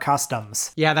adopt our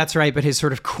customs. Yeah, that's right, but his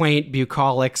sort of quaint,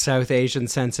 bucolic South Asian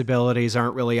sensibilities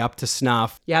aren't really up to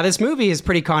snuff. Yeah, this movie is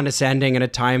pretty condescending and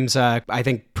at times, I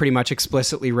think, pretty much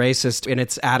explicitly racist in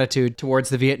its attitude towards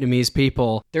the Vietnamese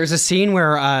people. There's a scene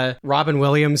where Robin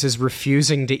Williams is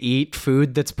refusing to eat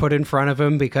food that's put in front of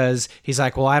him because he's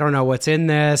like, well, I don't know what's in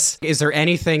this. Is there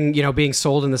anything, you know, being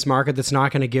sold in this market that's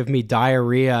not going to give me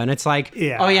diarrhea? And it's like,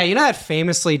 oh yeah, you know that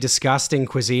famously disgusting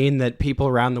cuisine that people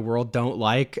around the world don't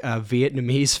like,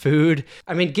 Vietnamese food?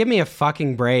 I mean, give me a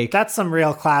fucking break. That's some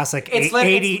real classic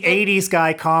 80s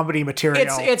guy comedy material.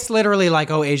 It's literally like,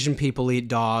 oh, Asian people eat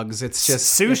dogs. It's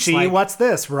just sushi. Like, what's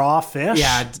this? Raw fish?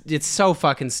 Yeah, it's so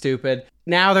fucking stupid.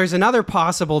 Now, there's another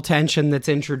possible tension that's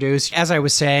introduced. As I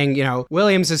was saying, you know,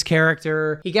 Williams'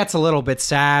 character, he gets a little bit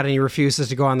sad and he refuses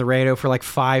to go on the radio for like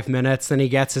 5 minutes. Then he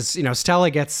gets his, you know, Stella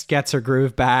gets her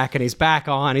groove back and he's back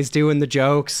on. He's doing the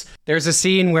jokes. There's a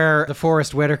scene where the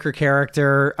Forrest Whitaker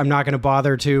character, I'm not going to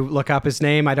bother to look up his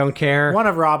name. I don't care. One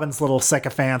of Robin's little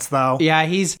sycophants, though. Yeah,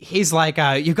 he's like,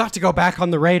 you got to go back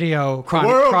on the radio.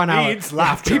 World needs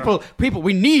laughter. People,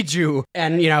 we need you.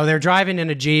 And, you know, they're driving in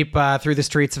a Jeep through the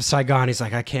streets of Saigon. He's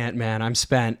like, I can't, man, I'm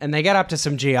spent. And they get up to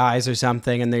some GIs or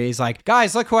something, and he's like,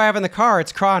 guys, look who I have in the car.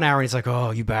 It's Cronauer. And he's like,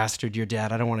 oh, you bastard, you're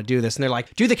dead. I don't want to do this. And they're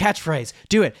like, do the catchphrase.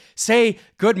 Do it. Say,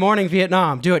 good morning,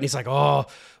 Vietnam. Do it. And he's like, oh,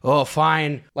 oh,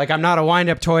 fine. Like, I'm not a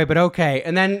wind-up toy, but okay.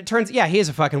 And then it turns, he is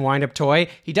a fucking wind-up toy.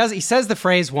 He says the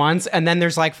phrase once, and then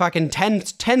there's like fucking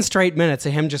 10 straight minutes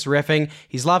of him just riffing.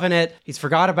 He's loving it. He's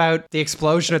forgot about the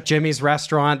explosion at Jimmy's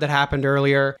restaurant that happened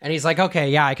earlier. And he's like, okay,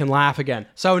 yeah, I can laugh again.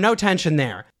 So no tension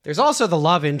there. There's also the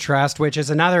love interest, which is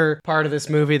another part of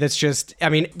this movie that's just, I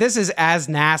mean, this is as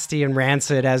nasty and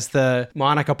rancid as the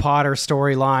Monica Potter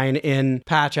storyline in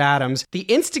Patch Adams. The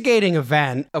instigating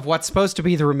event of what's supposed to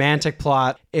be the romantic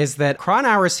plot is that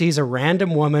Cronauer sees a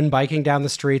random woman biking down the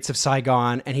streets of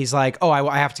Saigon, and he's like, oh,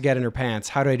 I have to get in her pants.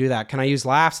 How do I do that? Can I use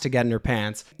laughs to get in her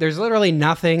pants? There's literally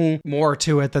nothing more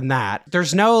to it than that.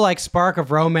 There's no like spark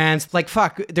of romance. Like,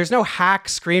 fuck, there's no hack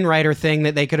screenwriter thing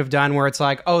that they could have done where it's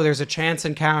like, oh, there's a chance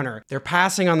encounter. They're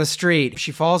passing on the street.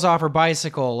 She falls off her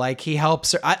bicycle. Like, he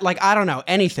helps her. I don't know,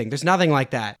 anything. There's nothing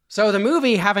like that. So the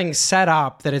movie, having set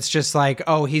up that it's just like,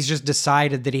 oh, he's just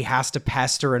decided that he has to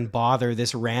pester and bother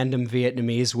this random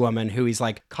Vietnamese woman who he's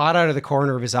like caught out of the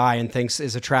corner of his eye and thinks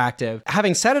is attractive.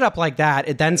 Having set it up like that,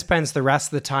 it then spends the rest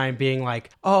of the time being like,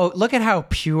 oh, look at how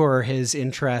pure his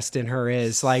interest in her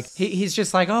is. Like, he's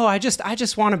just like, oh, I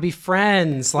just want to be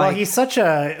friends. Like, well, he's such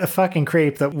a fucking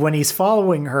creep that when he's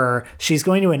following her, she's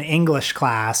going to an English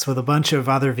class with a bunch of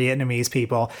other Vietnamese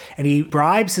people, and he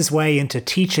bribes his way into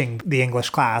teaching the English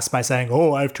class by saying,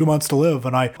 oh, I have 2 months to live,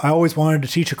 and I always wanted to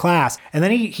teach a class. And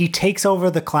then he takes over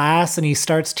the class, and he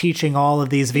starts teaching all of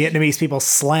these Vietnamese people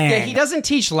slang. Yeah, he doesn't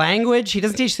teach language. He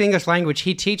doesn't teach the English language.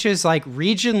 He teaches, like,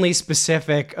 regionally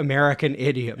specific American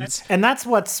idioms. And that's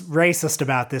what's racist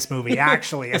about this movie,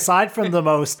 actually. Aside from the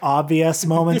most obvious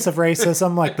moments of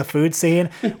racism, like the food scene,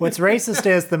 what's racist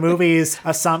is the movie's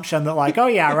assumption that, like, oh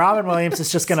yeah, Robin Williams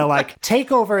is just gonna like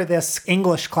take over this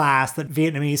English class that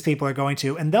Vietnamese people are going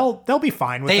to, and they'll be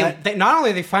fine with it. They not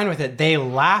only are they fine with it, they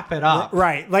lap it up.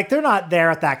 Right, like they're not there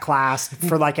at that class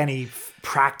for like any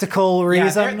practical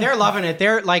reason. Yeah, they're loving it.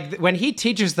 They're like, when he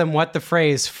teaches them what the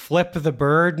phrase flip the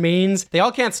bird means, they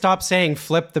all can't stop saying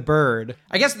flip the bird.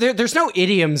 I guess there's no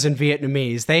idioms in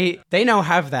Vietnamese. They now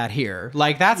have that here.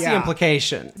 Like, that's the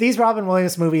implication. These Robin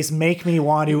Williams movies make me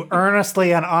want to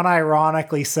earnestly and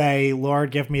unironically say, Lord,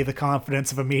 give me the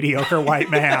confidence of a mediocre white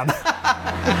man. All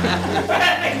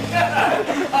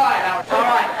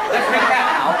right, let's recap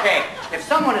now. Okay, if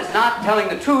someone is not telling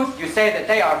the truth, you say that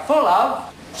they are full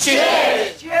of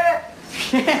shit.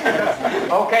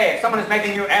 Okay, if someone is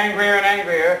making you angrier and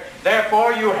angrier,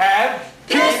 therefore you have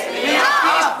pissed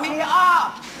me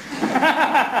off.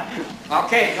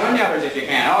 Okay, join the others if you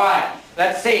can. All right,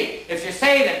 let's see. If you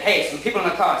say that, hey, some people in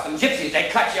the car, some gypsies, they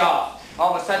cut you off.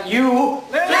 All of a sudden, you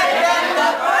let them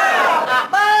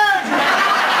burn.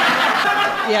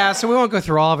 Yeah, so we won't go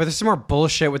through all of it. There's some more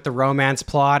bullshit with the romance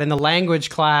plot. In the language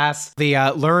class, the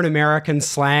Learn American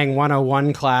Slang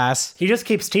 101 class. He just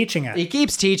keeps teaching it. He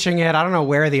keeps teaching it. I don't know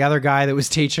where the other guy that was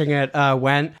teaching it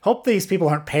went. Hope these people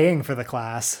aren't paying for the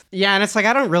class. Yeah, and it's like,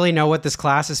 I don't really know what this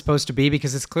class is supposed to be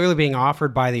because it's clearly being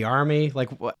offered by the Army.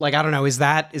 Like I don't know, is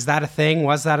that a thing?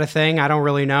 Was that a thing? I don't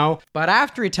really know. But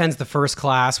after he attends the first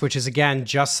class, which is again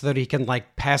just so that he can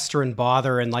like pester and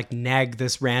bother and like nag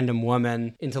this random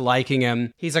woman into liking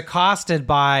him, he's accosted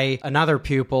by another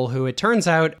pupil who it turns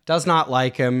out does not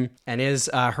like him and is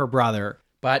her brother.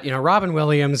 But, you know, Robin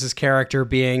Williams' character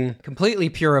being completely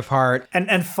pure of heart.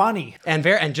 And funny.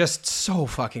 And just so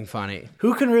fucking funny.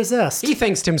 Who can resist? He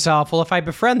thinks to himself, well, if I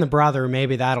befriend the brother,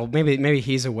 maybe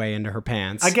he's a way into her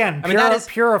pants. Again,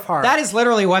 pure of heart. That is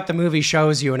literally what the movie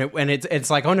shows you. And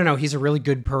it's like, oh, no, he's a really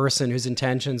good person whose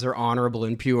intentions are honorable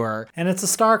and pure. And it's a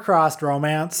star-crossed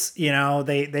romance. You know,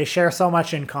 they share so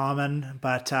much in common,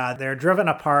 but they're driven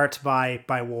apart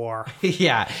by war.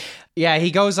 Yeah. Yeah,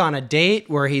 he goes on a date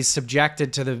where he's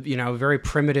subjected to the, you know, very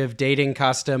primitive dating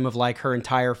custom of like her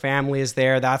entire family is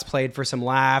there. That's played for some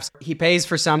laughs. He pays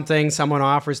for something, someone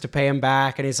offers to pay him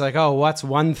back, and he's like, oh, what's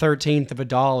 1/13 of a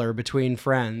dollar between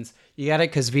friends? You get it?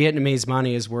 Because Vietnamese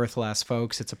money is worth less,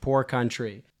 folks. It's a poor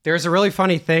country. There's a really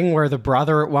funny thing where the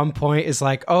brother at one point is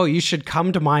like, oh, you should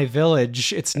come to my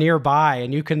village. It's nearby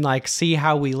and you can like see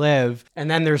how we live. And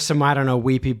then there's some, I don't know,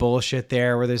 weepy bullshit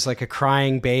there where there's like a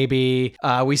crying baby.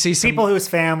 We see some people whose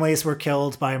families were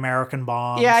killed by American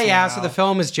bombs. Yeah. You know? So the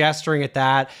film is gesturing at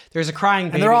that. There's a crying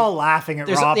baby. And they're all laughing at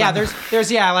Robin. Yeah,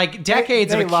 there's like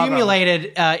decades of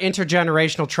accumulated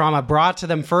intergenerational trauma brought to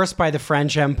them first by the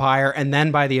French Empire and then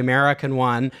by the American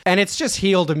one. And it's just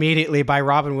healed immediately by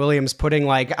Robin Williams putting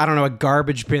like, I don't know, a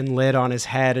garbage bin lid on his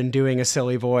head and doing a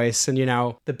silly voice. And, you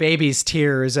know, the baby's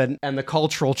tears and the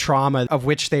cultural trauma of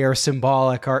which they are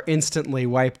symbolic are instantly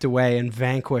wiped away and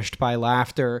vanquished by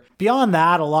laughter. Beyond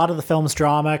that, a lot of the film's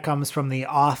drama comes from the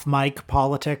off-mic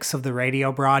politics of the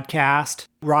radio broadcast.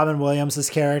 Robin Williams'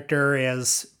 character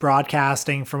is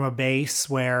broadcasting from a base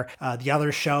where the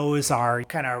other shows are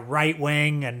kind of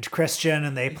right-wing and Christian,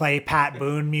 and they play Pat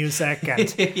Boone music. And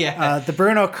the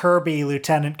Bruno Kirby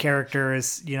lieutenant character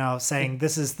is, saying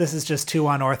this is just too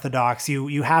unorthodox.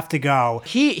 You have to go.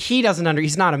 He doesn't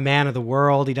he's not a man of the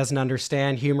world. He doesn't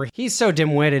understand humor. He's so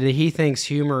dim-witted that he thinks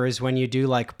humor is when you do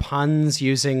like puns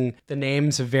using the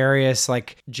names of various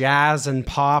like jazz and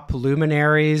pop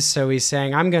luminaries. So he's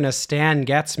saying, I'm gonna Stan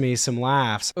gets me some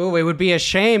laughs. Oh, it would be a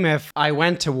shame if I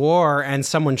went to war and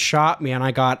someone shot me and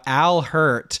I got Al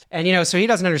hurt. And so he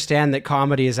doesn't understand that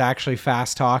comedy is actually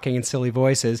fast talking and silly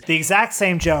voices. The exact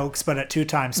same jokes, but at 2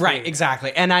 times speed. Right,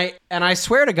 exactly. And I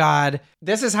swear to God,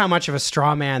 this is how much of a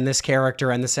straw man this character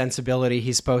and the sensibility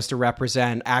he's supposed to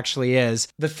represent actually is.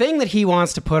 The thing that he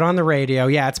wants to put on the radio,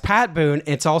 it's Pat Boone,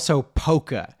 it's also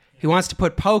polka. He wants to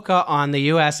put polka on the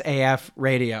USAF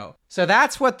radio. So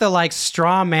that's what the like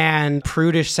straw man,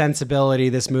 prudish sensibility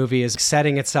this movie is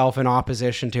setting itself in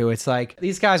opposition to. It's like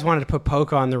these guys wanted to put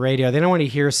polka on the radio. They don't want to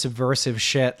hear subversive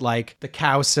shit like the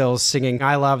Cowsills singing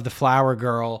I Love the Flower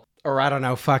Girl. Or I don't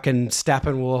know, fucking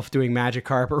Steppenwolf doing Magic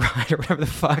Carpet Ride or whatever the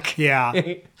fuck. Yeah.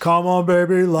 Come on,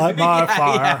 baby, light my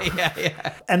fire.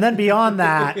 Yeah. And then beyond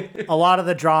that, a lot of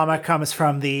the drama comes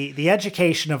from the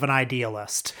education of an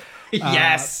idealist.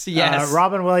 Yes.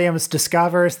 Robin Williams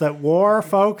discovers that war,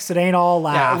 folks, it ain't all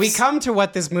laughs. Yeah, we come to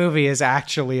what this movie is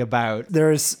actually about.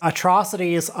 There's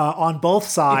atrocities on both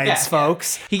sides,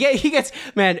 folks. He gets,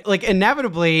 man, like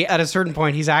inevitably at a certain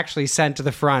point, he's actually sent to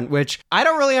the front, which I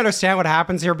don't really understand what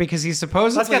happens here because he's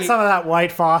supposedly... Let's get some of that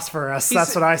white phosphorus.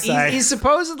 That's what I say. He's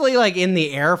supposedly like in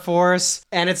the Air Force,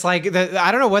 and it's like, I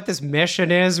don't know what this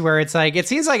mission is, where it's like, it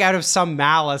seems like out of some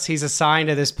malice, he's assigned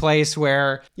to this place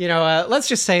where, let's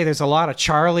just say there's a lot of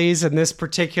Charlies in this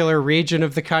particular region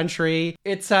of the country.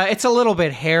 It's a little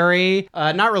bit hairy.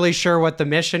 Not really sure what the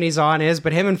mission he's on is,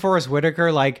 but him and Forrest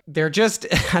Whitaker, like, they're just,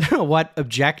 I don't know what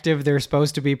objective they're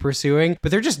supposed to be pursuing, but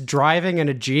they're just driving in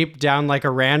a Jeep down like a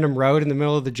random road in the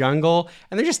middle of the jungle,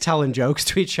 and they're just telling jokes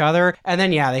to each other. And then,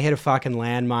 they hit a fucking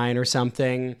landmine or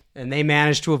something. And they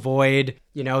managed to avoid,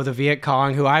 the Viet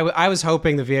Cong, who I was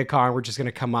hoping the Viet Cong were just going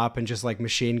to come up and just like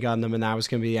machine gun them, and that was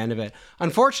going to be the end of it.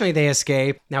 Unfortunately, they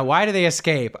escape. Now, why do they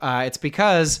escape? It's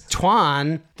because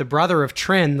Tuan, the brother of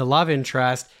Trin, the love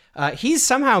interest, he's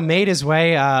somehow made his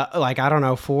way,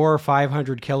 400 or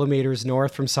 500 kilometers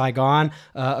north from Saigon,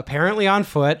 apparently on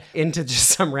foot, into just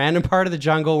some random part of the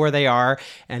jungle where they are.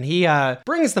 And he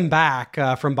brings them back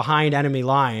from behind enemy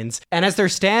lines. And as they're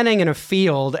standing in a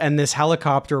field and this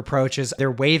helicopter approaches, they're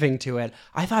waving to it.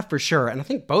 I thought for sure, and I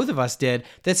think both of us did,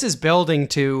 this is building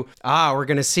to, we're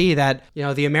going to see that,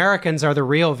 the Americans are the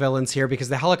real villains here because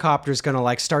the helicopter's going to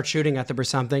like start shooting at them or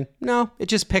something. No, it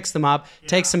just picks them up,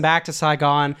 takes them back to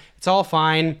Saigon. It's all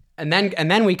fine. And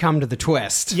then we come to the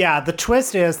twist. Yeah, the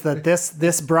twist is that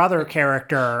this brother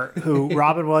character who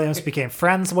Robin Williams became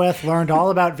friends with, learned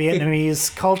all about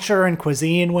Vietnamese culture and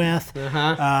cuisine with,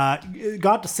 got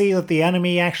to see that the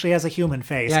enemy actually has a human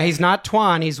face. Yeah, he's not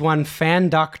Tuan, he's one Phan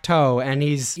Duc To, and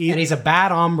he's a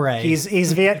bad hombre.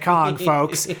 He's Viet Cong,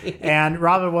 folks. And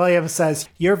Robin Williams says,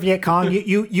 "You're Viet Cong.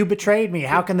 You betrayed me.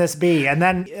 How can this be?" And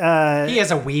then he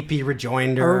has a weepy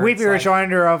rejoinder.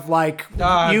 Rejoinder of like,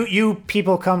 you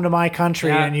people come to my country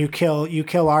and you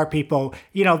kill our people.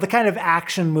 The kind of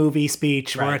action movie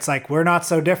speech where it's like, we're not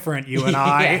so different, you and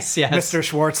I, yes. Mr.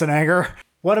 Schwarzenegger.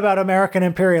 What about American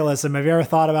imperialism? Have you ever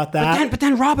thought about that? But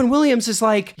then Robin Williams is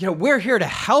like, we're here to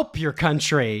help your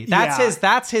country.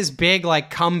 That's his big like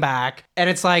comeback. And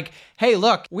it's like, hey,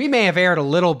 look, we may have aired a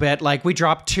little bit, like we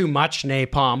dropped too much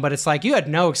napalm, but it's like you had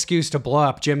no excuse to blow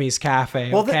up Jimmy's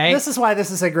Cafe, well, okay? This is why this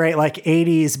is a great like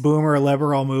 80s boomer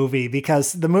liberal movie,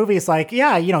 because the movie is like,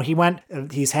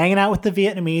 he's hanging out with the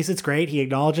Vietnamese. It's great. He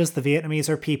acknowledges the Vietnamese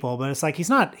are people, but it's like he's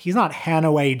not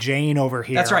Hanaway Jane over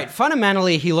here. That's right.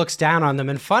 Fundamentally, he looks down on them,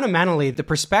 and fundamentally, the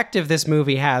perspective this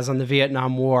movie has on the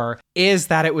Vietnam War is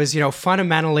that it was,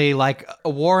 fundamentally like a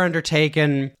war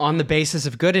undertaken on the basis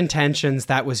of good intentions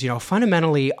that was,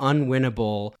 fundamentally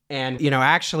unwinnable. And,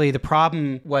 actually the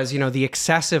problem was, the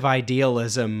excessive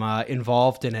idealism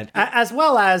involved in it. As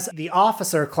well as the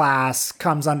officer class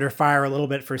comes under fire a little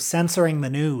bit for censoring the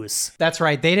news. That's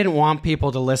right. They didn't want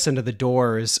people to listen to the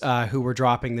Doors who were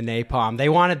dropping the napalm. They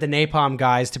wanted the napalm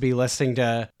guys to be listening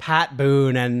to Pat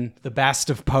Boone and the best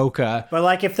of polka. But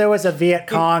like if there was a Viet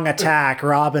Cong attack,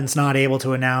 Robin's not able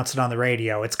to announce it on the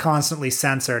radio. It's constantly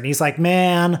censored. And he's like,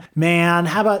 man,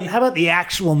 how about the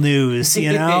actual news,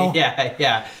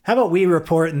 Yeah. How about we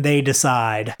report and they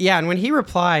decide? Yeah, and when he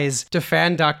replies to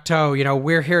Fan Ducto,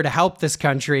 we're here to help this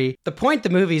country, the point the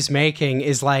movie's making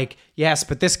is like, yes,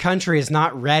 but this country is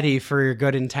not ready for your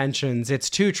good intentions. It's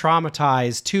too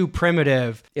traumatized, too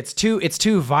primitive. It's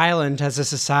too violent as a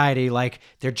society. Like,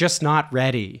 they're just not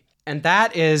ready. And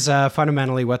that is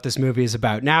fundamentally what this movie is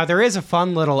about. Now, there is a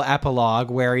fun little epilogue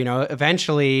where,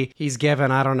 eventually he's given,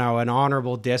 I don't know, an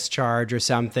honorable discharge or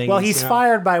something. Well, he's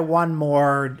fired by one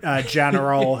more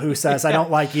general who says, I don't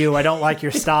like you, I don't like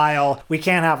your style. We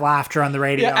can't have laughter on the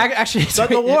radio. Yeah, actually,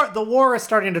 the war is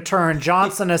starting to turn.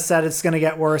 Johnson has said it's going to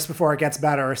get worse before it gets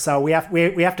better. So we have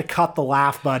to cut the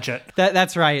laugh budget.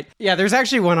 That's right. Yeah, there's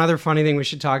actually one other funny thing we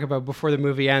should talk about before the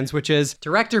movie ends, which is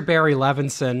director Barry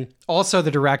Levinson, also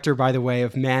the director, by the way,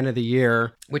 of Man of the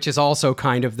Year, which is also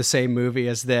kind of the same movie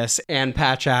as this, and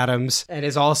Patch Adams, and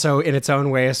is also in its own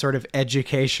way a sort of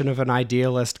education of an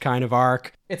idealist kind of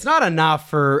arc. It's not enough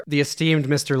for the esteemed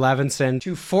Mr. Levinson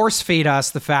to force feed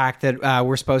us the fact that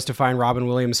we're supposed to find Robin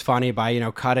Williams funny by,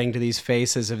 cutting to these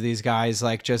faces of these guys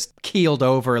like just keeled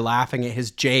over laughing at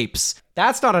his japes.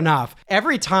 That's not enough.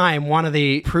 Every time one of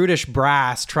the prudish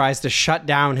brass tries to shut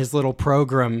down his little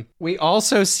program, we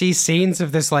also see scenes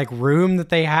of this like room that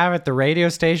they have at the radio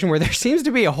station where there seems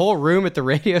to be a whole room at the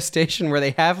radio station where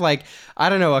they have like, I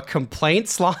don't know, a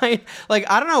complaints line. Like,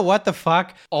 I don't know what the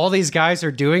fuck all these guys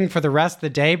are doing for the rest of the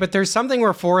day, but there's something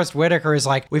where Forrest Whitaker is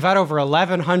like, we've had over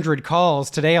 1,100 calls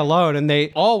today alone and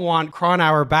they all want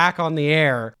Cronauer back on the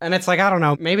air. And it's like, I don't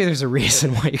know, maybe there's a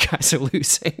reason why you guys are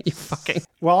losing. You fucking...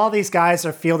 Well, all these guys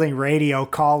are fielding radio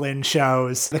call-in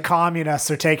shows. The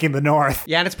communists are taking the North.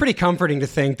 Yeah, and it's pretty comforting to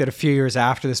think that a few years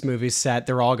after this movie's set,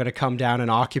 they're all going to come down and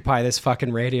occupy this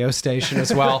fucking radio station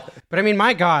as well. But I mean,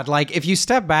 my God, like if you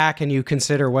step back and you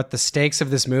consider what the stakes of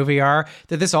this movie are,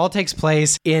 that this all takes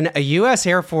place in a U.S.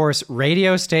 Air Force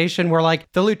radio station where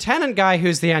like the lieutenant guy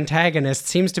who's the antagonist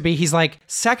seems to be, he's like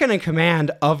second in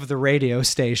command of the radio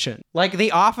station. Like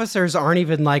the officers aren't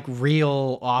even like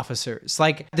real officers.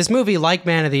 Like this movie, like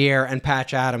Man of the Year and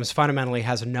Patch Adams, fundamentally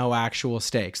has no actual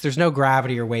stakes. There's no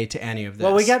gravity or weight to any of this.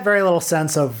 Well, we get very little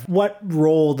sense of what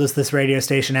role does this radio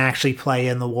station actually play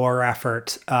in the war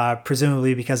effort,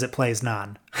 presumably because it plays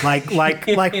none.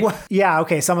 Yeah,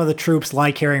 okay, some of the troops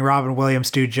like hearing Robin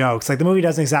Williams do jokes. Like, the movie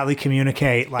doesn't exactly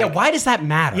communicate. Like, yeah, why does that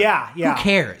matter? Yeah. Who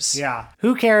cares? Yeah.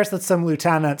 Who cares that some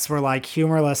lieutenants were like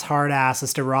humorless hard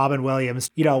asses to Robin Williams,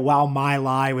 while My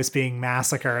Lai was being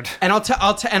massacred? And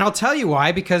I'll tell you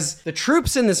why, because the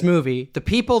troops in this movie, the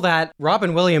people that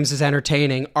Robin Williams is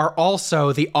entertaining, are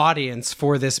also the audience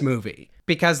for this movie.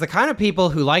 Because the kind of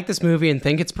people who like this movie and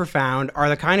think it's profound are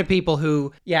the kind of people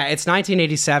who, yeah, it's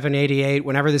 1987, 88,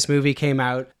 whenever this movie came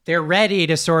out, they're ready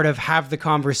to sort of have the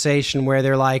conversation where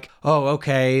they're like, oh,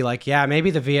 okay, like, yeah,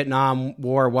 maybe the Vietnam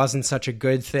War wasn't such a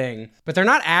good thing. But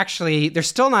they're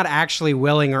still not actually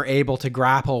willing or able to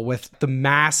grapple with the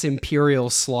mass imperial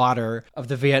slaughter of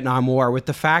the Vietnam War, with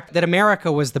the fact that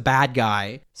America was the bad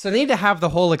guy. So they need to have the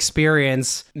whole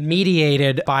experience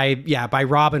mediated by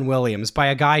Robin Williams, by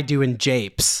a guy doing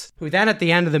japes, who then at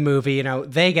the end of the movie,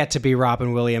 they get to be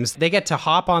Robin Williams. They get to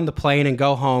hop on the plane and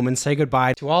go home and say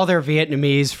goodbye to all their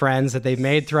Vietnamese friends that they've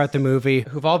made throughout the movie,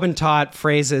 who've all been taught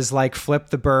phrases like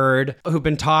flip the bird, who've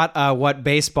been taught what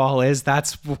baseball is.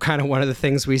 That's kind of one of the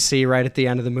things we see right at the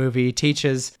end of the movie. He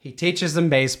teaches them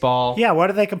baseball. Yeah,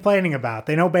 what are they complaining about?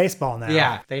 They know baseball now.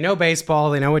 Yeah, they know baseball.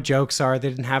 They know what jokes are. They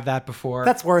didn't have that before.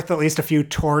 That's worth at least a few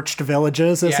torched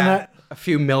villages, isn't it? A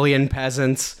few million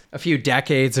peasants, a few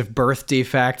decades of birth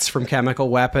defects from chemical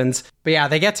weapons. But yeah,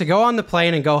 they get to go on the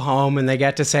plane and go home, and they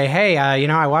get to say, hey,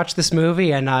 I watched this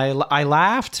movie and I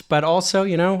laughed, but also,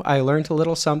 I learned a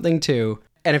little something too.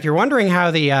 And if you're wondering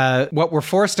how the what we're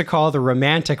forced to call the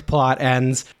romantic plot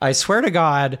ends, I swear to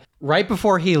God, right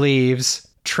before he leaves,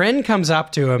 Trin comes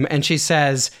up to him and she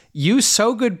says, "You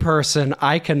so good person,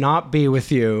 I cannot be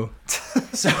with you."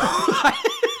 So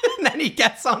and then he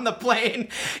gets on the plane,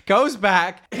 goes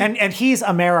back, and he's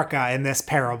America in this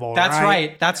parable. That's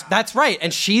right. That's right.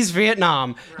 And she's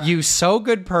Vietnam. Right. You so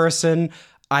good person,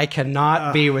 I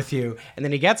cannot be with you. And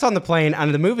then he gets on the plane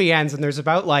and the movie ends and there's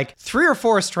about like 3 or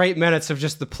 4 straight minutes of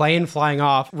just the plane flying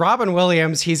off. Robin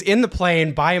Williams, he's in the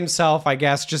plane by himself, I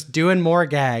guess, just doing more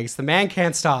gags. The man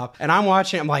can't stop. And I'm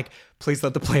watching, I'm like, please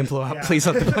let the plane blow up. Yeah. Please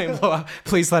let the plane blow up.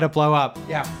 Please let it blow up.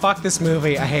 Yeah, fuck this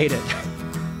movie. I hate it.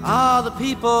 Ah, the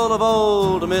people of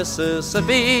old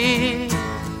Mississippi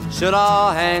should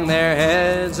all hang their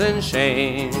heads in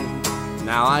shame.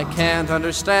 Now I can't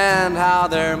understand how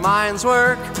their minds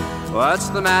work. What's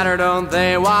the matter, don't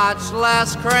they watch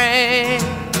Les Crane?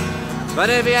 But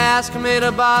if you ask me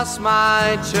to bus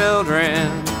my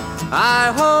children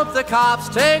I hope the cops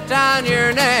take down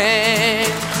your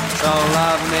name. So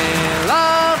love me,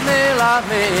 love me, love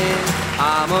me,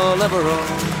 I'm a liberal.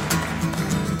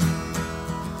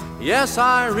 Yes,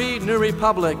 I read New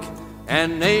Republic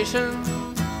and Nation.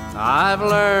 I've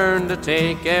learned to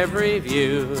take every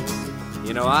view.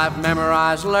 You know, I've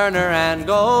memorized Lerner and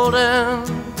Golden.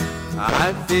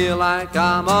 I feel like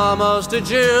I'm almost a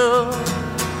Jew.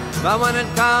 But when it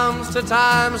comes to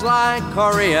times like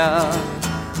Korea,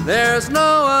 there's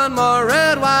no one more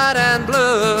red, white, and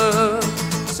blue.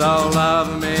 So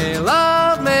love me,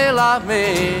 love me, love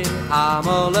me, I'm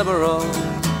a liberal.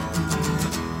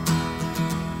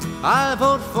 I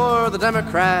vote for the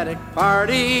Democratic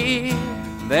Party.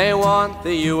 They want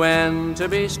the UN to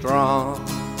be strong.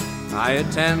 I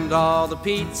attend all the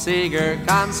Pete Seeger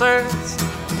concerts.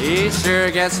 He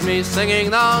sure gets me singing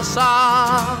those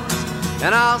songs.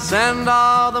 And I'll send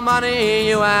all the money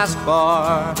you ask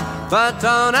for, but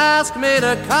don't ask me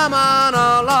to come on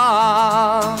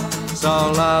along.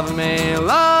 So love me,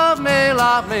 love me,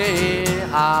 love me,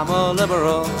 I'm a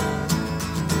liberal.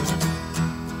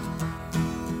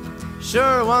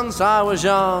 Sure, once I was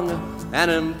young and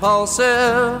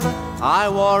impulsive, I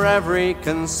wore every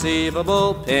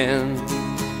conceivable pin.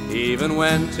 Even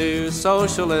went to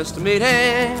socialist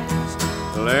meetings,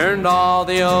 learned all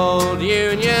the old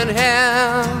Union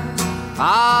hymns.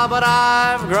 Ah, but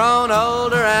I've grown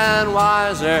older and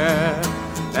wiser,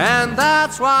 and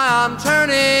that's why I'm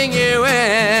turning you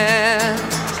in.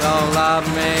 So love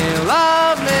me,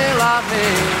 love me, love me,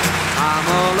 I'm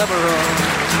a liberal.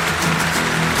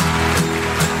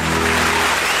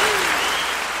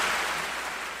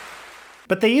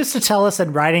 But they used to tell us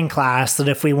in writing class that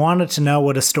if we wanted to know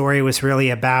what a story was really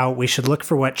about, we should look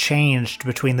for what changed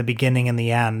between the beginning and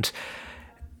the end.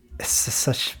 It's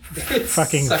such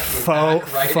fucking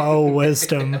faux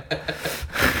wisdom.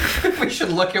 We should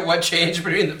look at what changed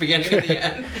between the beginning and the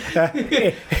end.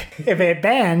 If it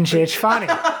bends, it's funny.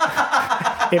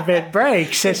 If it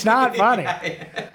breaks, it's not funny.